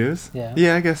 The Jews? Yeah.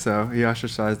 Yeah, I guess so. He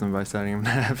ostracized them by sending them to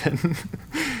heaven.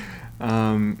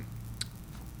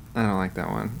 I don't like that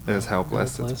one. It was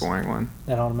helpless. Helpless. It's a boring one.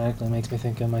 That automatically makes me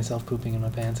think of myself pooping in my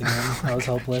pants again. I was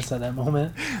helpless at that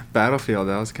moment. Battlefield.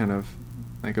 That was kind of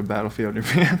like a battlefield in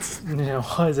your pants. You know,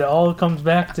 it all comes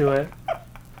back to it.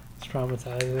 It's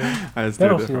traumatizing. I just did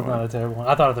a different Battlefield's not one. a terrible one.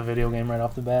 I thought of the video game right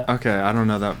off the bat. Okay, I don't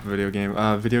know that video game.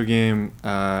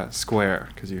 Square,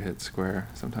 because you hit square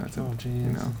sometimes. Oh, in, jeez.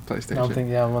 You know, PlayStation. Now I'm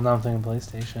thinking, now I'm thinking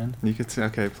PlayStation. You could say,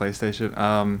 okay,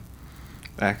 PlayStation.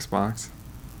 Xbox.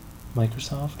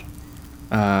 Microsoft.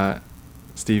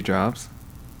 Steve Jobs.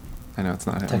 I know it's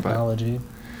not him, Technology.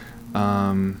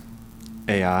 but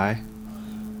AI.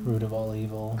 Root of all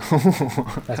evil.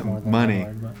 That's more than Money. that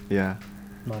word, but Yeah.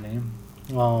 money.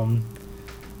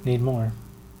 Need more.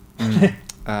 Mm.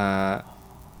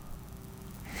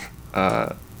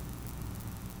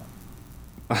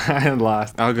 I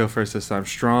lost. I'll go first this time.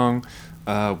 Strong,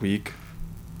 weak.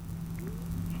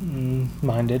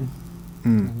 Minded.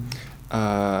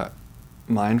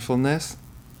 Mindfulness.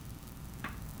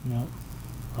 Nope.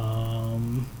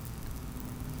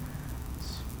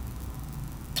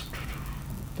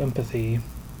 Empathy.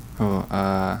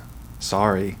 Oh,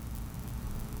 sorry.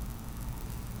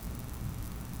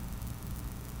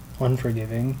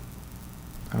 Unforgiving.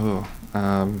 Oh,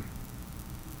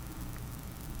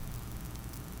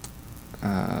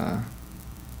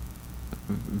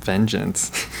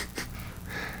 vengeance.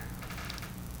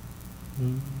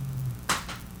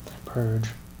 Purge.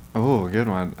 Oh, good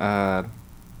one. I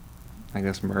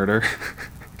guess murder.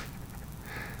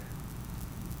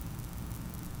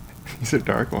 These are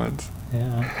dark ones.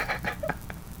 Yeah.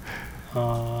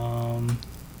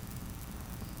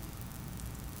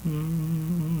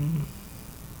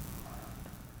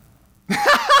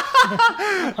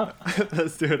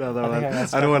 Let's do another I one. think I got I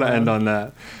stuck don't want to on end one.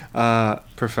 on that.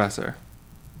 Professor.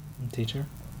 Teacher.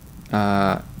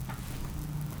 Uh,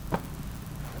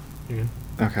 You're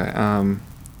good.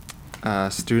 okay.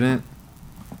 Student.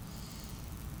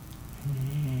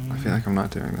 I feel like I'm not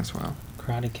doing this well.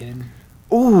 Karate Kid.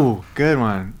 Ooh, good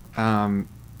one. Mr.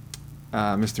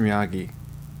 Miyagi.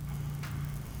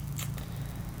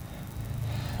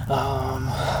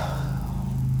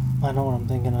 I know what I'm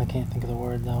thinking. I can't think of the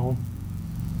word though.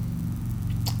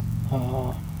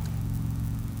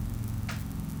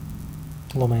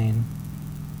 Lo mein.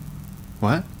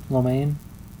 What? Lo mein.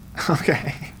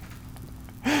 Okay.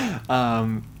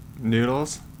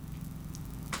 Noodles.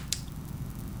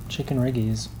 Chicken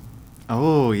riggies.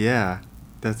 Oh yeah,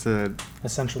 that's a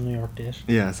Central New York dish.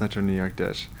 Central New York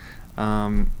dish.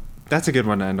 That's a good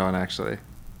one to end on actually.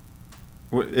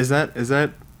 Is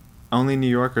that only New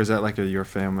York or is that like your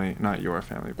family? Not your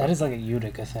family. But That is like a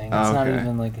Utica thing. It's Oh, not okay.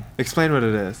 even like Explain what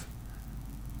it is.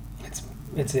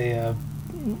 it's a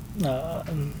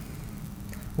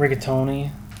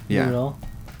rigatoni Yeah. noodle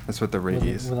That's what the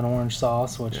Riggies. with an orange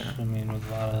sauce, which Yeah. I mean with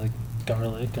a lot of like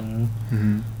garlic and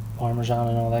Mm-hmm. Parmesan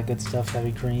and all that good stuff,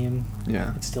 heavy cream.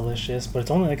 Yeah. It's delicious, but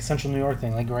it's only like a Central New York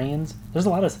thing. Like grains, there's a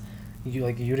lot of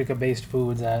like Utica-based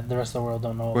foods that the rest of the world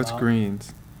don't know What's about.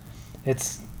 greens?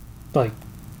 It's like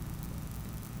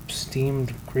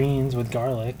steamed greens with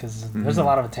garlic, because there's a Mhm.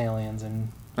 lot of Italians in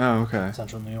Oh, okay.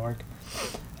 Central New York,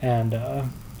 and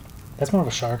that's more of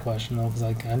a Char question though, because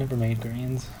like I never made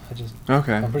greens.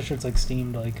 Okay. I'm pretty sure it's like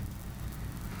steamed like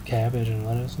cabbage and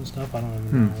lettuce and stuff. I don't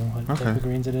even know what type Okay. of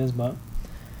greens it is, but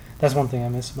that's one thing I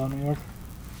miss about New York.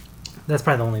 That's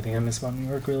probably the only thing I miss about New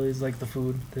York, really, is like the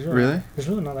food. Really? There's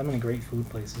really not that many great food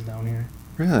places down here,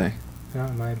 Really? not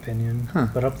in my opinion. Huh.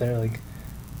 But up there, like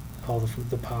all the food,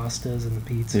 the pastas and the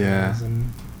pizzas Yeah.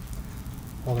 and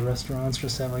all the restaurants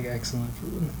just have like excellent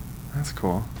food. That's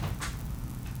cool.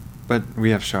 But we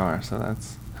have Char, so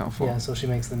that's helpful. Yeah, so she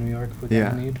makes the New York food Yeah.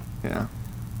 that we need. Yeah.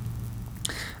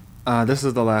 This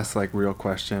is the last like real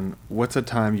question. What's a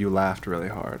time you laughed really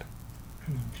hard?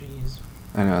 Oh, jeez.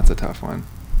 I know it's a tough one.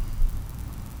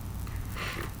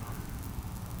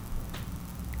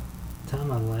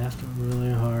 Time I laughed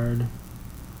really hard.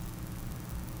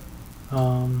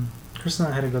 Chris and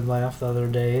I had a good laugh the other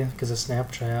day because of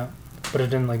Snapchat, but it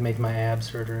didn't like make my abs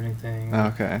hurt or anything. Oh,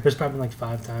 okay. There's probably like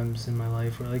 5 times in my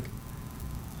life where like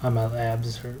my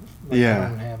abs hurt. Like, Yeah. I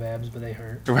don't have abs, but they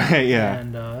hurt. Right, yeah.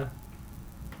 And Do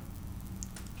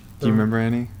you remember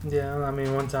any? Yeah, I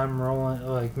mean, one time rolling,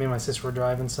 like me and my sister were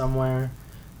driving somewhere.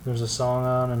 There was a song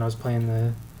on, and I was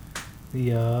playing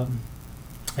the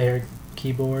air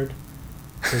keyboard.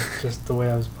 Just the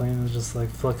way I was playing was just like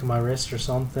flicking my wrist or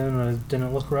something, and it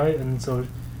didn't look right, and so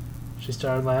she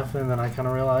started laughing, and then I kind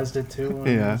of realized it too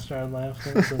when Yeah. I started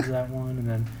laughing. So there's that one, and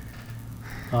then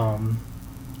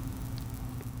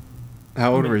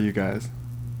How old I mean- were you guys?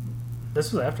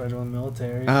 this was after I joined the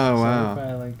military. Oh, so wow.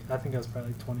 Probably I think I was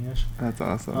probably 20ish. That's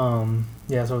awesome.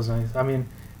 Yeah, so it was nice. I mean,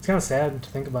 it's kind of sad to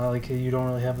think about. Like, you don't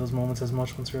really have those moments as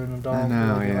much once you're an adult. I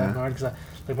know, like, yeah. Because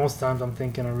like most of the times I'm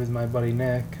thinking of with my buddy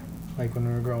Nick, like when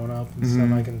we were growing up and stuff.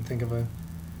 Mhm. I can think of a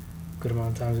good amount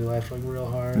of times we laughed like real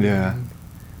hard. Yeah. And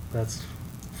that's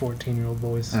 14-year-old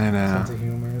boys' I know. sense of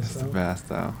humor. It's So. the best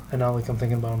though. And now like I'm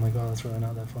thinking about it, I'm like, oh, that's really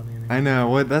not that funny anymore. I know.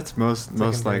 What that's most It's, like,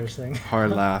 most like embarrassing.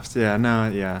 hard laughs. Yeah. No.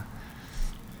 Yeah. Yeah.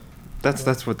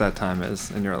 That's what that time is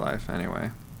in your life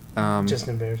anyway. Just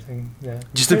embarrassing. Yeah.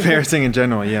 Just embarrassing in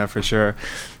general. Yeah, for sure.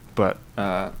 But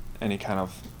any kind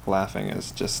of laughing is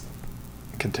just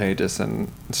contagious, and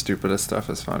stupidest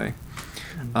stuff is funny.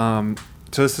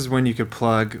 So this is when you could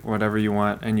plug whatever you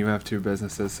want, and you have 2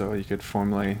 businesses, so you could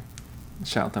formally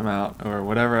shout them out or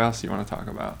whatever else you want to talk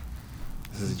about.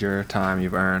 This is your time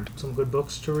you've earned. Some good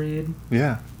books to read.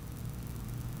 Yeah.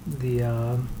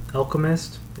 The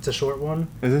Alchemist. It's a short one,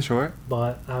 Is it short?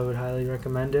 but I would highly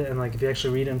recommend it. And like, if you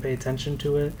actually read it and pay attention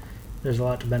to it, there's a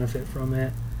lot to benefit from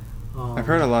it. I've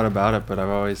heard a lot about it, but I've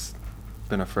always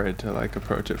been afraid to like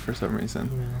approach it for some reason.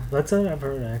 Yeah, that's what I've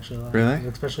heard actually. A lot. Really? Like,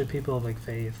 especially people of like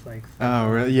faith. Like. Oh,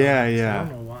 really? Yeah, So yeah. I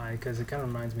don't know why, because it kind of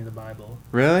reminds me of the Bible.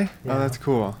 Really? Yeah. Oh, that's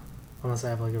cool. Unless I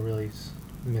have like a really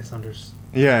misunderstood.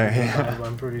 Yeah, yeah. Bible,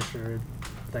 I'm pretty sure,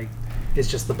 like, it's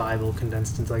just the Bible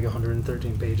condensed into like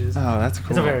 113 pages. Oh, that's cool.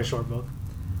 It's a very short book.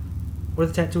 Or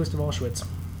The Tattooist of Auschwitz.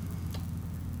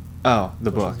 Oh,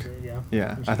 the which is book. great, yeah.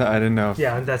 Yeah, Which I is thought I great. didn't know. If,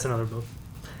 Yeah, that's another book.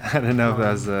 I didn't know if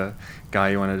that was Um, the guy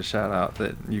you wanted to shout out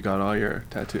that you got all your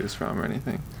tattoos from or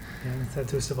anything. Yeah, The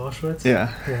Tattooist of Auschwitz.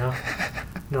 Yeah. Yeah.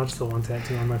 No, just the one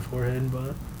tattoo on my forehead,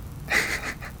 but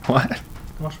What?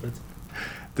 Auschwitz.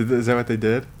 Is that what they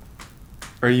did?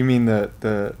 Or you mean the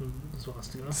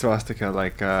Swastika. swastika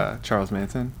like Charles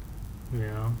Manson?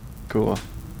 Yeah. Cool.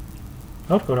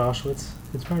 I would go to Auschwitz.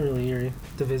 It's probably really eerie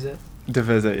to visit. To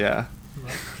visit, yeah.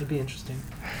 But it'd be interesting.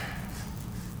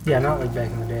 Yeah, not like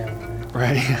back in the day, I don't think.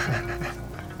 Right.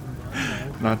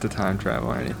 But, Not to time travel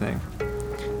or anything.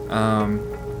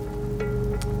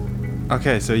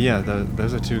 Okay, so yeah,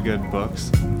 those are 2 good books.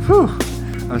 Whew!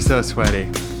 I'm so sweaty.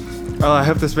 Well, I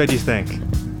hope this made you think.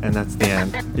 And that's the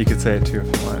end. You could say it too if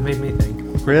you it want. made me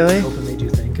think. Really? I hope it made you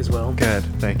think as well. Good,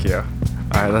 thank you.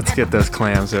 Alright, let's get those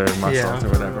clams or mussels Yeah, or for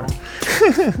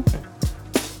whatever.